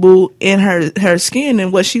comfortable in her skin,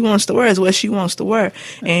 and what she wants to wear is what she wants to wear.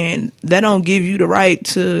 And that don't give you the right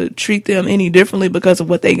to treat them any differently because of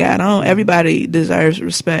what they got on. Everybody deserves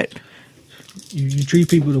respect. You treat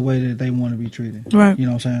people the way that they want to be treated. Right. You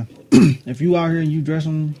know what I'm saying? If you out here and you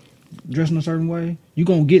dressing a certain way, you're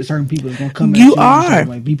going to get certain people that's going to come at you in a certain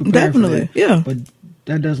way. Be prepared definitely, for that. yeah. But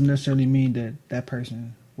that doesn't necessarily mean that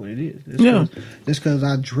person what it is. Just because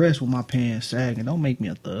I dress with my pants sagging don't make me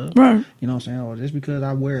a thug. Right. You know what I'm saying? Or just because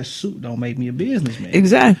I wear a suit don't make me a businessman.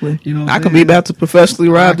 Exactly. You know what I I'm could saying? be about to professionally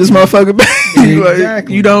rob this motherfucker back.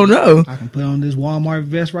 Exactly. You don't know. I can put on this Walmart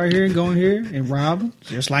vest right here and go in here and rob him,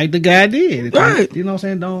 just like the guy did. Right. You know what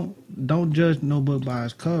I'm saying? Don't judge no book by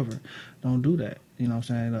its cover. Don't do that. You know what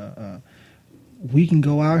I'm saying? We can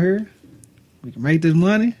go out here, we can make this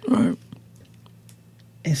money, Right.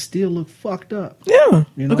 and still look fucked up. Yeah.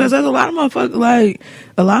 You know? Because there's a lot of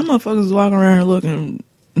motherfuckers walking around here looking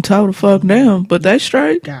total the fuck down, but they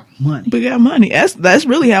straight. Got money. But got money. That's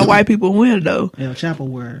really how white people win, though. El Chapo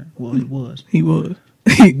he was. He was.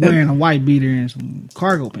 Wearing a white beater and some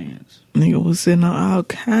cargo pants. Nigga was sitting on all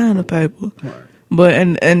kind of paper. Right. But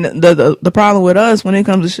and the problem with us when it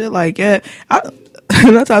comes to shit like that,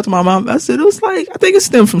 I talked to my mom. I said, it was like, I think it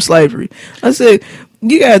stemmed from slavery. I said,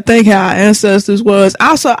 you gotta think how our ancestors was.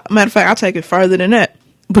 Also, matter of fact, I'll take it further than that.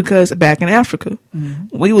 because back in Africa,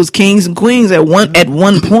 we was kings and queens at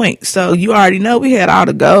one point. So you already know we had all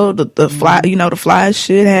the gold, the fly, the fly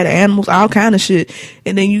shit, had animals, all kind of shit,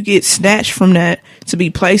 and then you get snatched from that to be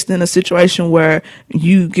placed in a situation where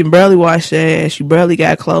you can barely wash your ass, you barely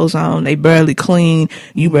got clothes on, they barely clean,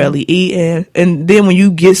 you barely eat, and then when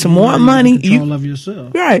you get some more money, you love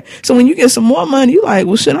yourself, right? So when you get some more money, you like,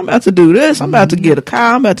 well, shit, I'm about to do this. I'm about to get a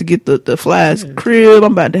car. I'm about to get the fly's crib.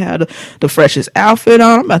 I'm about to have the freshest outfit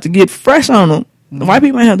on. I'm about to get fresh on them. White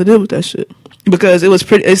people ain't have to deal with that shit because it was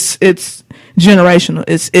pretty. It's generational.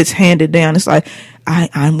 It's handed down. It's like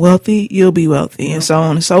I'm wealthy, you'll be wealthy, and so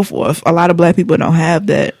on and so forth. A lot of black people don't have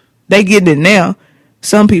that. They getting it now.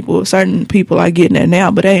 Certain people are getting it now,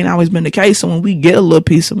 but that ain't always been the case. So when we get a little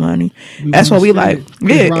piece of money, that's what we like.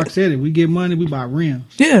 Yeah, Rock said it. We get money, we buy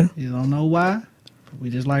rims. Yeah, you don't know why. We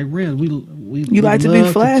just like rims. We like to be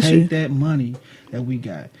flashy. To take that money that we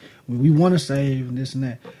got. We want to save and this and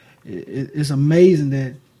that. It's amazing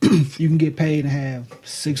that you can get paid and have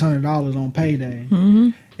 $600 on payday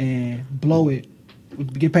and blow it.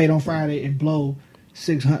 Get paid on Friday and blow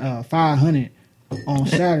 $500 on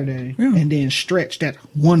Saturday, and then stretch that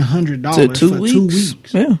 $100 for 2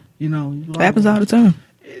 weeks. Yeah, it happens all the time.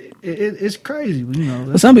 It's crazy,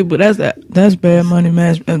 But some people, that's bad money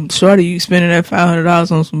management. And shorty, you spending that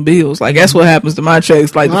 $500 on some bills. Like that's what happens to my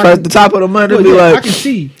checks. Like the top of the month, be like,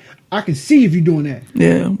 I can see if you're doing that.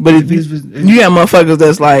 Yeah, but if you got motherfuckers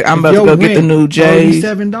that's like, I'm about to go get the new J's.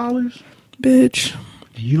 $7, bitch.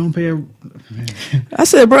 You don't pay. I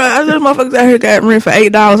said, bro, I know motherfuckers out here got rent for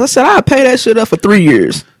 $8. I said, I'll pay that shit up for 3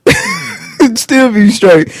 years. Still be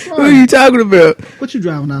straight. Right. What are you talking about? What you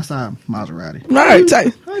driving outside Maserati? Right.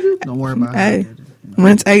 Don't worry about it.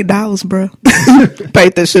 Rent's $8, bro.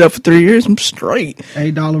 Paid that shit up for 3 years. I'm straight.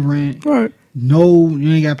 $8 rent. Right. No,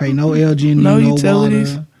 you ain't got to pay no LG, no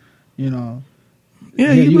utilities. Water,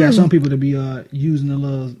 Yeah, you got some people to be using the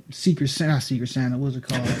little Secret Santa. What's it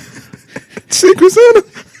called? Secret Santa.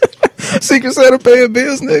 Secret Santa paying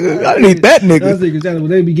bills, nigga. I need that nigga. That's Secret Santa, but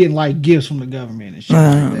they be getting like gifts from the government and shit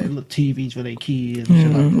like that. Little TVs for their kids and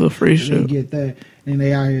shit like that. Little free shit. They get that, and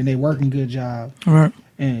they out here and they working good job. All right.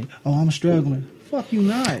 And I'm struggling. Fuck you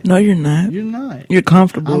not. No, you're not. You're not. You're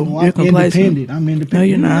comfortable. I'm you're complacent. Independent. I'm independent. No,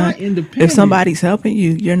 you're not. Independent. If somebody's helping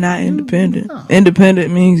you, you're not independent. No.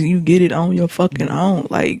 Independent means you get it on your fucking own,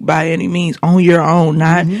 like by any means, on your own.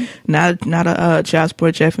 Not a child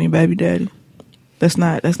support check from your baby daddy. That's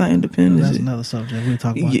not independence. That's another subject. We'll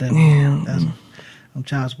talk about that. Yeah. That's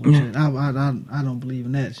child support shit. I don't believe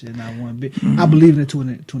in that shit. Not one bit. I believe in it to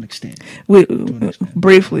an extent.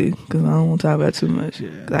 Briefly, because I don't want to talk about it too much. Yeah.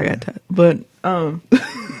 I got tired. But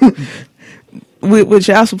with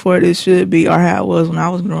child support, it should be or how it was when I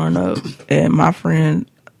was growing up. And my friend,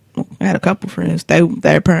 I had a couple friends.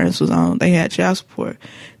 Their parents was on. They had child support.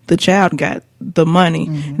 The child got the money.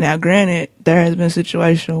 Now, granted, there has been a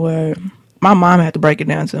situation where my mom had to break it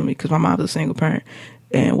down to me because my mom's a single parent.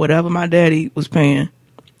 And whatever my daddy was paying,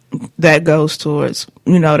 that goes towards,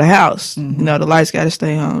 the house. The lights got to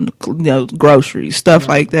stay on, groceries, stuff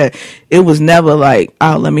like that. It was never like,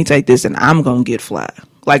 oh, let me take this and I'm going to get fly.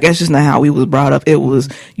 Like, that's just not how we was brought up. It was,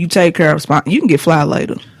 you take care of, you can get fly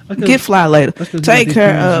later. Get fly later. Take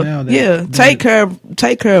care of,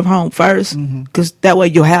 take care of home first, because that way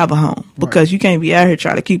you'll have a home. Because you can't be out here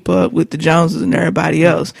trying to keep up with the Joneses and everybody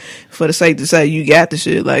else for the sake to say you got the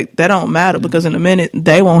shit. Like, that don't matter because in a minute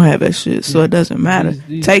they won't have that shit, so it doesn't matter.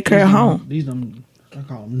 Take care of home. I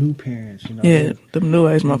call them new parents. Yeah, them new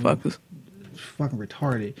age motherfuckers. Fucking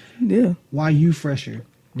retarded. Yeah. Why you fresher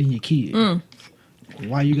than your kid?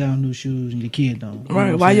 Why you got on new shoes and your kid don't?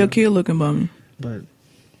 Right. Why your kid looking bummy? But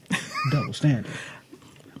double standard.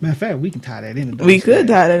 Matter of fact, we can tie that into double We could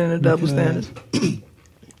tie that into double standards.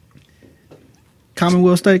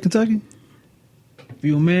 Commonwealth State, Kentucky. If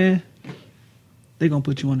you a man, they gonna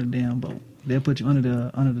put you under the damn boat. They'll put you under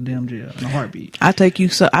the damn jail in a heartbeat. I take you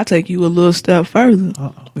a little step further.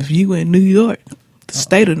 If you in New York, the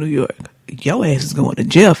state of New York, your ass is going to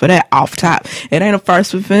jail for that off top. It ain't a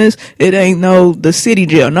first offense. It ain't the city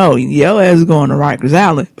jail. No, your ass is going to Rikers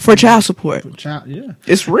Island for child support. Yeah.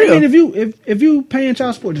 It's real. I mean, if you paying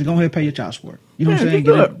child support, just go ahead and pay your child support. You know what I'm saying?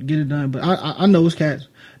 Get it done. But I know it's cats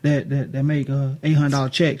that make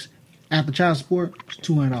 $800 checks. After child support, it's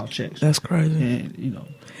 $200 checks. That's crazy.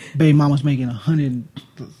 And, baby mama's making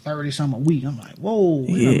 $130 something a week. I'm like, whoa,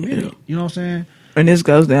 wait a minute. You know what I'm saying? And this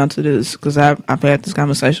goes down to this, because I've had this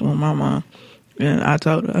conversation with my mom, and I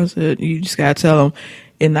told her, I said, you just gotta tell them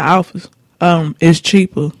in the office, it's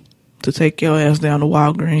cheaper to take your ass down to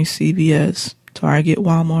Walgreens, CVS, Target,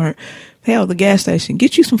 Walmart, Hell, the gas station.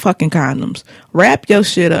 Get you some fucking condoms. Wrap your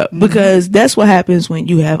shit up. Because that's what happens when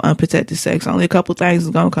you have unprotected sex. Only a couple things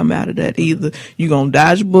is going to come out of that. Either you going to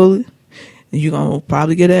dodge a bullet, you're going to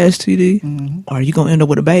probably get an STD, or you're going to end up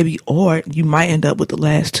with a baby, or you might end up with the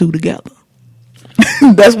last two together.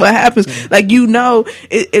 That's what happens. Like, you know,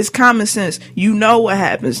 it's common sense. You know what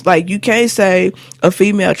happens. Like, you can't say a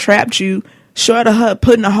female trapped you. Short of her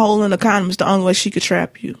putting a hole in the condom is the only way she could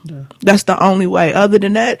trap you. Yeah. That's the only way. Other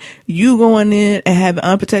than that, you going in and having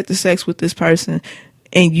unprotected sex with this person,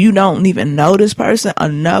 and you don't even know this person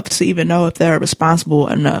enough to even know if they're responsible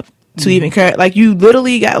enough to even care. Like, you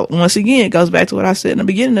literally got, once again, it goes back to what I said in the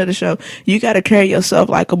beginning of the show. You got to carry yourself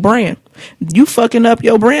like a brand. You fucking up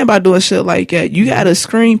your brand by doing shit like that. You got to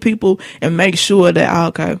screen people and make sure that,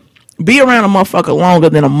 okay, be around a motherfucker longer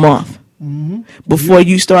than a month. Before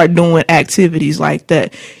you start doing activities like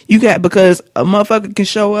that. Because a motherfucker can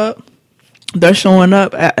show up, they're showing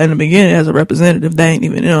up in the beginning as a representative. They ain't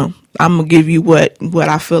even know. I'm gonna give you what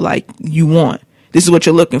I feel like you want. This is what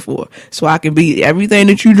you're looking for, so I can be everything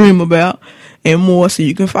that you dream about and more, so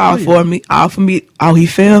you can fall for me, offer me. Oh, he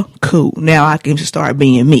fell? Cool. Now I can just start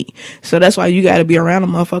being me. So that's why you got to be around a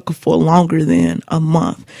motherfucker for longer than a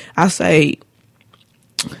month. I say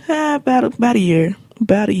about a year.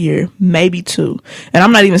 About a year, maybe 2. And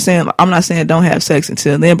I'm not saying don't have sex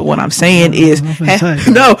until then, but what I'm saying is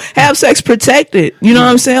have sex protected. You know what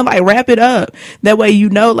I'm saying? Like, wrap it up. That way you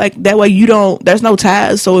know, like, that way you don't, there's no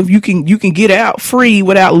ties. So if you can get out free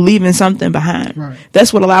without leaving something behind. Right.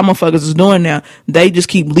 That's what a lot of motherfuckers is doing now. They just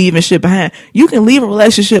keep leaving shit behind. You can leave a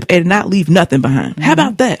relationship and not leave nothing behind. How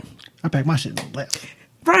about that? I pack my shit and left.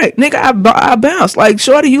 Right, nigga, I bounce. Like,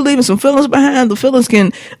 shorty, you leaving some feelings behind. The feelings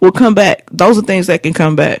will come back. Those are things that can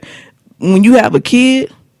come back. When you have a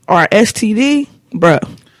kid or an STD,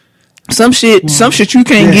 bruh, some shit you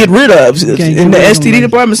can't get rid of. In the STD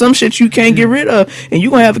department, some shit you can't get rid of. And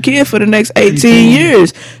you going to have a kid for the next 18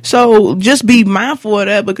 years. So just be mindful of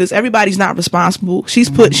that, because everybody's not responsible. She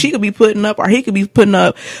could be putting up, or he could be putting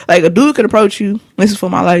up. Like, a dude could approach you. This is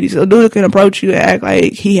for my ladies. A dude can approach you and act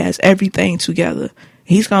like he has everything together.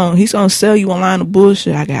 He's gonna sell you a line of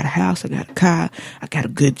bullshit. I got a house, I got a car, I got a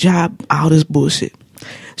good job, all this bullshit.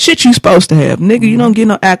 Shit you supposed to have. Nigga, you don't get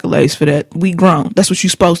no accolades for that. We grown. That's what you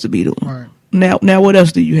supposed to be doing. Right. Now what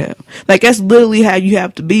else do you have? Like, that's literally how you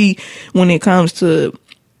have to be when it comes to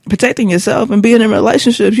protecting yourself and being in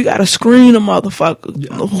relationships. You gotta screen a motherfucker.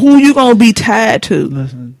 Yeah. Who you gonna be tied to?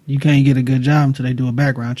 Listen, you can't get a good job until they do a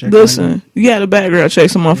background check. Listen, you gotta background check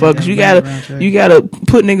some motherfuckers. You gotta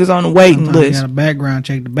put niggas on the waiting list. You gotta background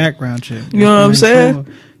check the background check. You know what I'm saying?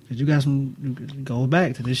 Cause you got some, go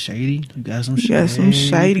back to this shady. You got some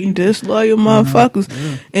shady, disloyal motherfuckers.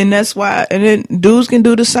 Yeah. And that's why, and then dudes can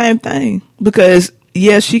do the same thing. Because,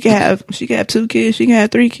 yes, she can have 2 kids, she can have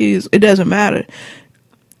 3 kids. It doesn't matter.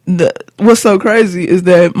 What's so crazy is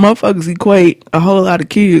that motherfuckers equate a whole lot of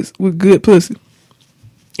kids with good pussy.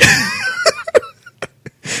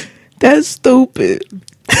 That's stupid.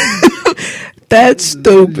 That's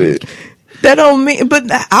stupid. That don't mean, but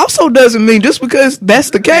that also doesn't mean just because that's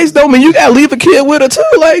the case don't mean you gotta leave a kid with her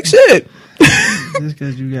too. Like, shit. Just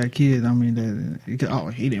because you got kids, I mean that.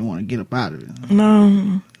 He didn't want to get up out of it.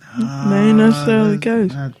 No, that ain't necessarily the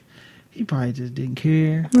case. He probably just didn't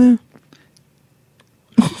care. Yeah.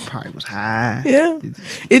 Probably was high. Yeah.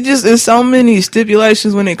 It just is so many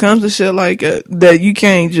stipulations when it comes to shit like that you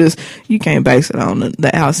can't base it on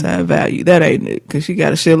the outside value. That ain't it. Because she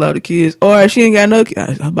got a shitload of kids. Or she ain't got no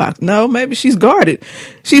her box. No, maybe she's guarded.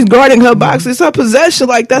 She's guarding her box. It's her possession.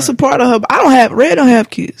 Like, that's a part of her. Red don't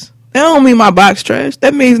have kids. That don't mean my box trash.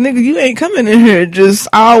 That means, nigga, you ain't coming in here just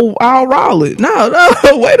I'll roll it. No,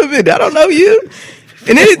 wait a minute. I don't know you.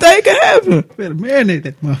 And anything can happen. Better marinate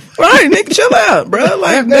that motherfucker. Right, nigga, chill out, bro.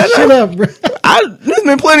 Like, chill out, bro. There's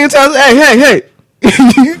been plenty of times. Hey.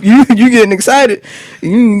 you getting excited? You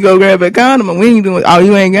can go grab a condom, and we ain't doing. Oh,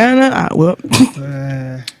 you ain't got none. Right, well,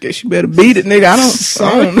 guess you better beat it, nigga. I don't.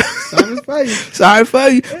 Sorry for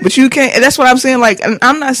you, but you can't. That's what I'm saying. Like,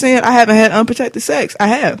 I'm not saying I haven't had unprotected sex. I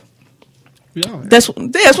have. That's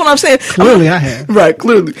what I'm saying. Clearly, I have. Right,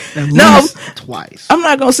 clearly. Twice. I'm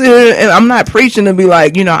not gonna sit here and I'm not preaching to be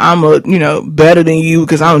like, I'm better than you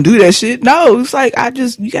because I don't do that shit. No, it's like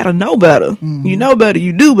you gotta know better. Mm-hmm. You know better,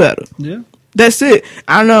 you do better. Yeah. That's it.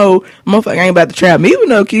 I know motherfucker ain't about to trap me with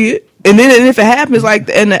no kid. And then if it happens, like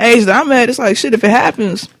in the age that I'm at, it's like, shit, if it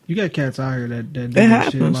happens. You got cats out here that do that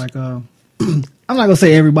happens. Shit. Like, I'm not gonna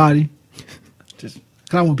say everybody. Just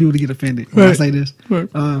because I want people to get offended when I say this. Right.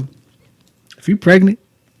 If you pregnant,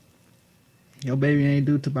 your baby ain't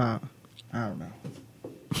due to about, I don't know,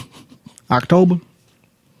 October.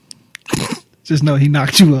 Just know he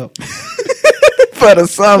knocked you up. For the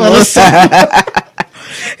summer.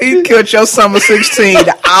 He killed your summer 16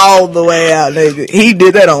 all the way out, nigga. He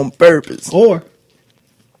did that on purpose. Or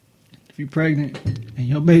if you're pregnant and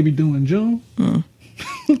your baby due in June,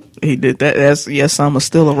 He did that. That's summer's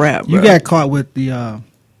still a wrap, bro. you got caught with the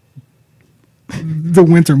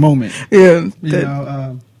winter moment. Yeah,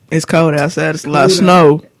 You it's cold outside. It's a lot of Cold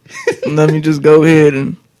snow. Let me just go ahead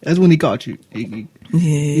and that's when he caught you. He was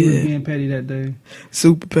yeah, being petty that day.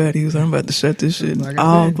 super patty. I'm about to shut this shit Like I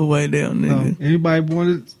all said. the way down, nigga. Anybody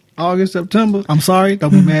born August, September, I'm sorry.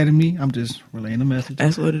 Don't be mad at me. I'm just relaying the message.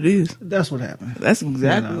 That's what it is. That's what happened. That's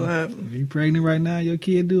exactly You know, what happened. If you're pregnant right now, your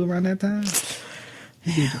kid due around that time.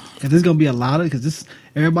 Because there's gonna be a lot of because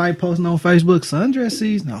everybody posting on Facebook sundress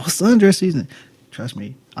season. Oh, sundress season. Trust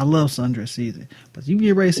me, I love sundress season. But you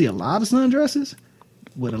get ready to see a lot of sundresses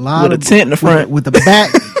with a lot With of a tent in the front. with the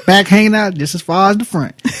back hanging out just as far as the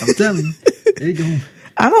front. I'm telling you, they going.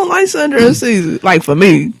 I don't like sundress season. Like for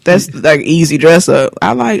me, that's like easy dress up.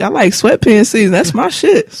 I like sweatpants season. That's my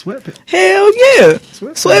shit. Sweatpants. Hell yeah,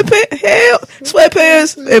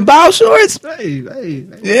 sweatpants and ball shorts. Hey.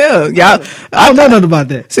 Yeah, y'all. I don't know nothing about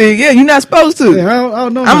that. See, yeah, you're not supposed to. Yeah, I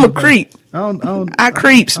don't know. I'm a nothing about creep. it. I I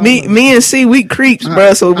creeps. I don't know. Me and C, we creeps,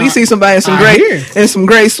 bro. So if we see somebody in some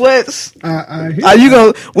gray sweats. I hear Are you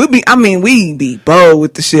gonna? We be bold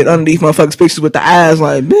with the shit underneath motherfuckers' pictures with the eyes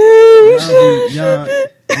like, man.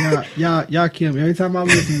 Y'all kill me every time I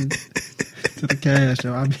listen to the Cash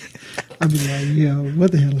show. I be like, yo,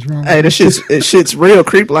 what the hell is wrong? Hey, this shit's real.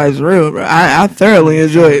 Creep life's real, bro. I thoroughly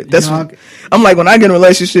enjoy it. That's what, I'm like when I get in a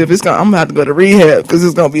relationship, I'm gonna have to go to rehab because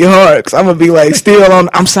it's gonna be hard. Because I'm gonna be like still on.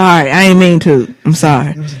 I'm sorry, I ain't mean to. I'm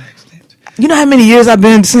sorry. It was an accident. You know how many years I've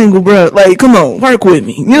been single, bro? Like, come on, work with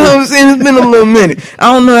me. You know what I'm saying? It's been a little minute.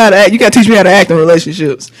 I don't know how to act. You gotta teach me how to act in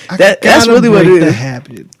relationships. That's really what it The is.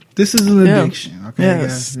 habit. This is an addiction. Okay,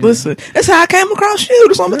 Yes. guys? Listen, that's how I came across you.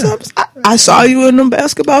 The summertime. I saw you in them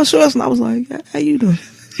basketball shorts, and I was like, "How you doing?"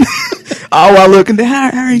 Oh, I looking at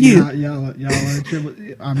how are you? Y'all are triple.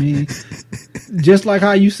 I mean, just like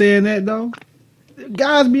how you saying that though,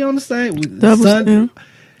 guys be on the same with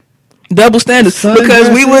Double standards because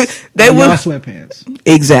they would sweatpants.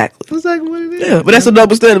 exactly. That's exactly what it is. Yeah, but that's a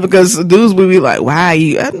double standard because dudes would be like, "Why are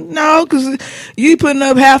you?" No, because you putting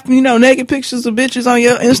up half, naked pictures of bitches on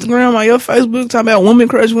your Instagram, on your Facebook, talking about Woman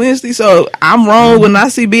Crush Wednesday. So I'm wrong when I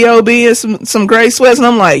see B.O.B. and some gray sweats, and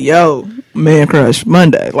I'm like, "Yo, Man Crush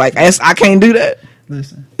Monday." Like, I can't do that.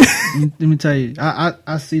 Listen, let me tell you.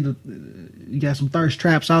 I see you got some thirst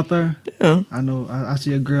traps out there. Yeah. I know. I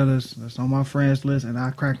see a girl that's on my friends list, and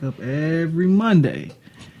I crack up every Monday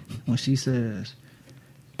when she says,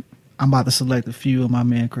 "I'm about to select a few of my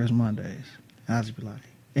Man Crush Mondays." And I just be like,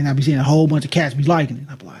 and I be seeing a whole bunch of cats be liking it.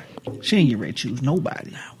 I be like, she ain't get ready to choose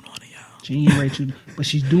nobody. She ain't get ready to choose, but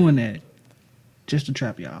she's doing that just to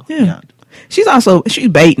trap y'all. Yeah. She's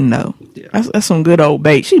baiting though. Yeah. That's some good old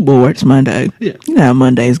bait. She bored. It's Monday. Yeah. You know how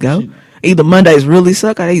Mondays go. Either Mondays really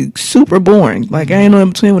suck or they super boring. Like I ain't no in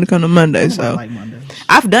between when it comes to Mondays. So like Mondays.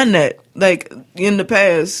 I've done that. Like in the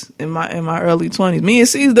past, in my early 20s, me and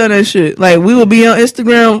C's done that shit. Like we would be on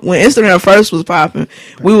Instagram when Instagram first was popping.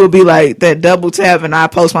 We would be like that double tap and I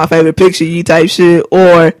post my favorite picture, you type shit.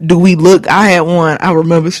 Or do we look? I had one. I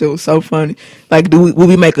remember shit was so funny. Like will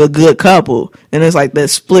we make a good couple? And it's like that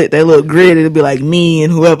split, that little grid. It'd be like me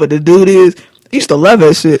and whoever the dude is. I used to love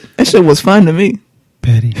that shit. That shit was fun to me.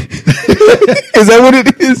 Petty. Is that what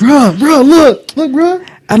it is? Bro, look, bro.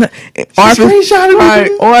 I know. Screenshot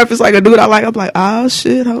it. Or if it's like a dude I like, I'm like, oh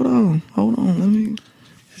shit, hold on, let me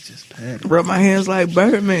It's just petty. rub my hands like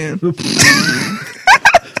Birdman.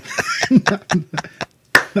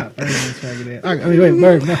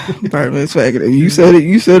 Birdman's faggot. You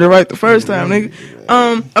said it right the first time,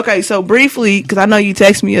 nigga. Okay, so briefly, because I know you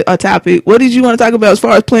text me a topic. What did you want to talk about as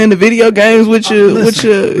far as playing the video games with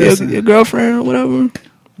your girlfriend or whatever?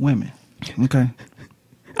 Women. Okay.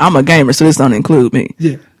 I'm a gamer, so this don't include me.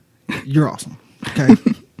 Yeah. You're awesome. Okay.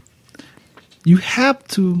 You have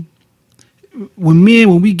to when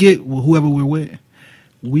we get whoever we're with,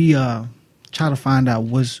 we try to find out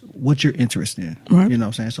what you're interested in. Right. You know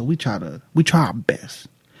what I'm saying? So we try our best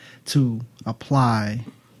to apply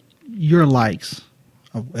your likes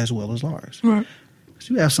as well as ours. Right.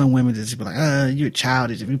 So you have some women that just be like, you're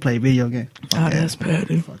childish if you play video games. That's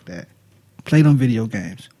petty. Fuck that. Play them video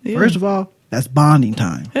games. Yeah. First of all, that's bonding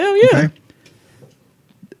time. Hell yeah. Okay?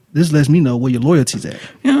 This lets me know where your loyalty's at.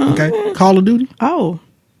 Yeah. Okay? Call of Duty. Oh.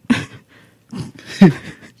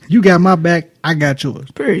 You got my back, I got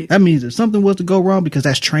yours. Period. That means if something was to go wrong, because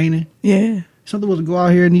that's training, Yeah. something was to go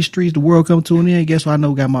out here in these streets, the world come to an end, guess what? I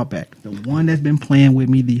know got my back. The one that's been playing with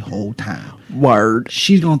me the whole time. Word.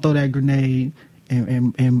 She's going to throw that grenade,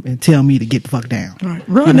 and tell me to get the fuck down. Right.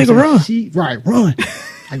 Run, nigga, run. Run.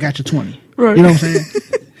 I got your 20. Right. You know what I'm saying?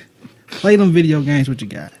 Play them video games what you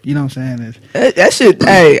got. You know what I'm saying? That shit,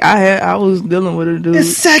 hey, I was dealing with a dude.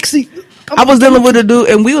 It's sexy. I was dealing with a dude,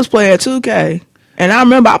 and we was playing 2K. And I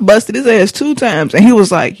remember I busted his ass 2 times, and he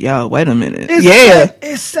was like, "Yo, wait a minute,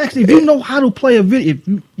 it's sexy. If you know how to play a video,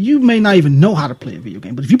 if you may not even know how to play a video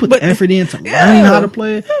game, but if you put the effort into learning how to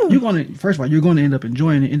play it, you're gonna end up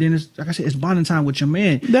enjoying it, and then it's like I said, it's bonding time with your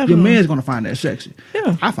man. Definitely. Your man's gonna find that sexy.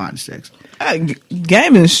 Yeah, I find it sexy.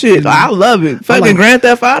 Gaming shit, I love it. Fucking Grand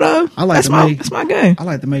Theft Auto. That's my game. I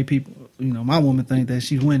like to make people, my woman think that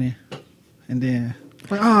she's winning, and then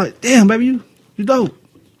like, oh damn, baby, you dope.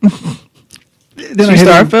 Then she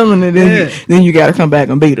start feeling it, then you got to come back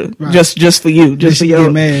and beat her, right. just for you, just for your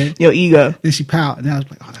ego. Then she pout, and I was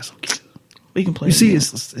like, "Oh, that's okay. We can play." You see,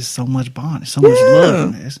 it's so much bond, it's so much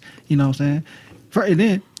love in this. You know what I'm saying? And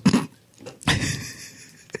then,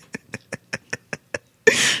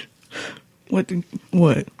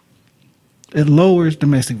 what? It lowers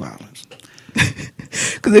domestic violence.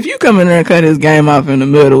 Because if you come in there and cut his game off in the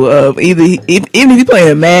middle of even if you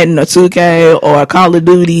playing Madden or 2K or Call of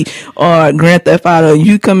Duty or Grand Theft Auto,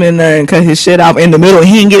 you come in there and cut his shit off in the middle and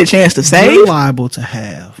he didn't get a chance to save. You're liable to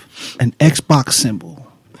have an Xbox symbol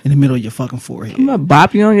in the middle of your fucking forehead. I'm gonna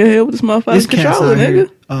bop you on your head with this motherfucking controller,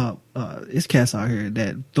 nigga. It's cats out here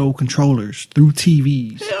that throw controllers through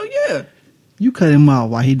TVs. Hell yeah. You cut him out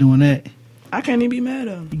while he doing that. I can't even be mad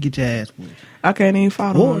at him. You get your ass whipped. I can't even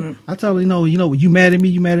follow him. I tell you, you mad at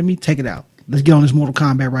me, take it out. Let's get on this Mortal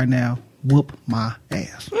Kombat right now. Whoop my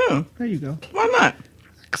ass. Yeah. There you go. Why not?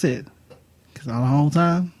 Like I said, because all the whole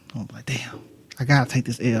time, I'm like, damn, I got to take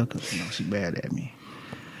this L because, she bad at me.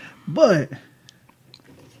 But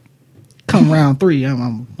come round 3,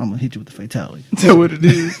 I'm going to hit you with the fatality. That's what it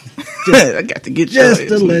is. I got to get you. Just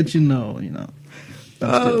to let you know,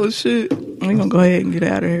 Oh, shit. We're going to go ahead and get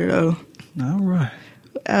out of here, though. All right.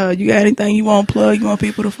 You got anything you want to plug? You want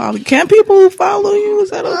people to follow? Can people follow you?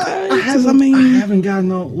 Is that okay? I haven't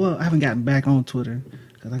gotten back on Twitter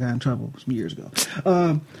because I got in trouble some years ago.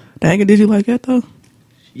 Dang it, did you like that though?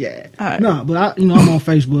 Yeah. Right. No, but I'm on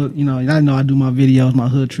Facebook. I know I do my videos, my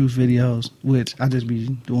Hood Truth videos, which I just be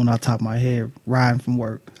doing off the top of my head, riding from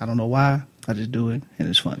work. I don't know why. I just do it, and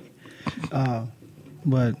it's funny.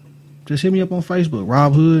 But just hit me up on Facebook,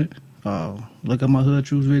 Rob Hood. Look up my Hood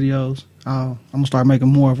Truth videos. I'm gonna start making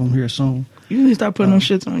more of them here soon. You need to start putting them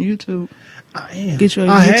shits on YouTube. I am. Get your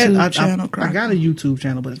YouTube channel. I got a YouTube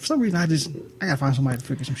channel, but for some reason I gotta find somebody to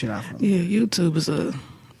figure some shit out for me. Yeah, YouTube is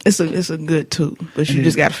a good tool, but you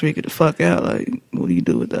just gotta figure the fuck out. Like, what do you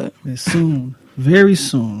do with that? It's soon, very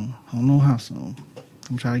soon. I don't know how soon.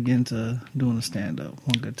 I'm trying to get into doing a stand up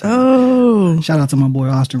one good time. Oh, shout out to my boy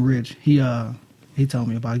Austin Rich. He told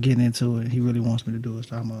me about getting into it. He really wants me to do it,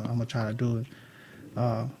 so I'm gonna try to do it.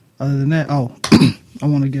 Other than that, I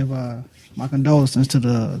want to give my condolences to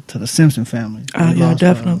the Simpson family.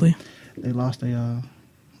 Definitely. They lost their,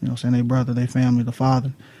 their brother, their family, the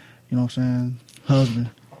father, husband,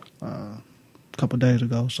 a couple of days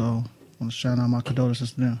ago. So I want to shout out my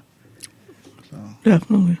condolences to them. So.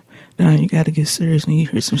 Definitely. Now you got to get serious when you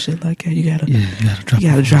hear some shit like that. You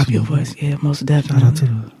gotta drop your voice. Yeah, most definitely. Shout out to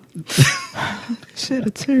the shit,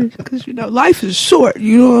 it's serious because life is short.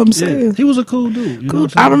 You know what I'm saying? Yeah, he was a cool dude. Cool.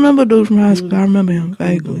 I remember a dude from high school. I remember him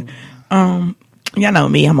vaguely. Y'all know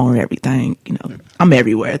me. I'm on everything. I'm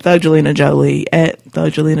everywhere. Thuggelina Jolie at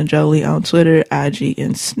Thuggelina Jolie on Twitter, IG,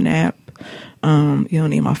 and Snap. You don't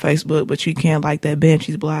need my Facebook, but you can like that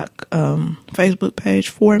Banshees Block Facebook page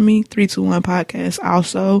for me. 321 Podcast.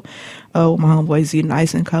 Also, with my homeboy Z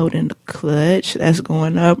Nice and Code in the Clutch. That's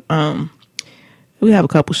going up. We have a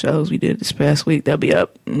couple shows we did this past week. They'll be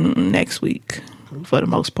up next week for the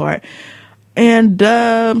most part. And,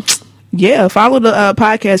 follow the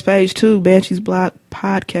podcast page too, Banshees Block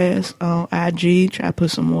Podcast on IG. Try to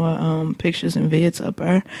put some more pictures and vids up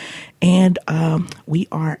there. And we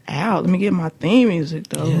are out. Let me get my theme music,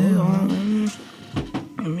 though. Yeah.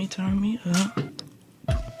 Let me turn me up.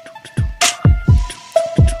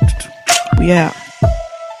 We out.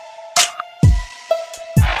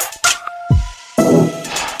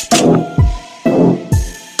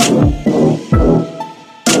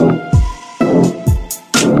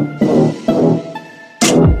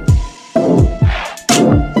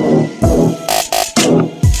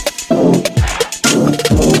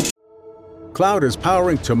 Cloud is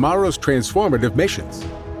powering tomorrow's transformative missions.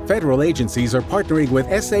 Federal agencies are partnering with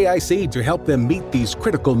SAIC to help them meet these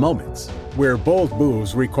critical moments, where bold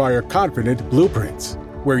moves require confident blueprints,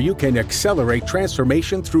 where you can accelerate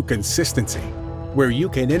transformation through consistency, where you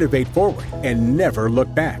can innovate forward and never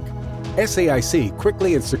look back. SAIC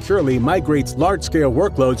quickly and securely migrates large-scale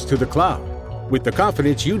workloads to the cloud with the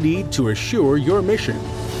confidence you need to assure your mission.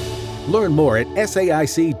 Learn more at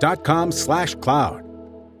SAIC.com/cloud.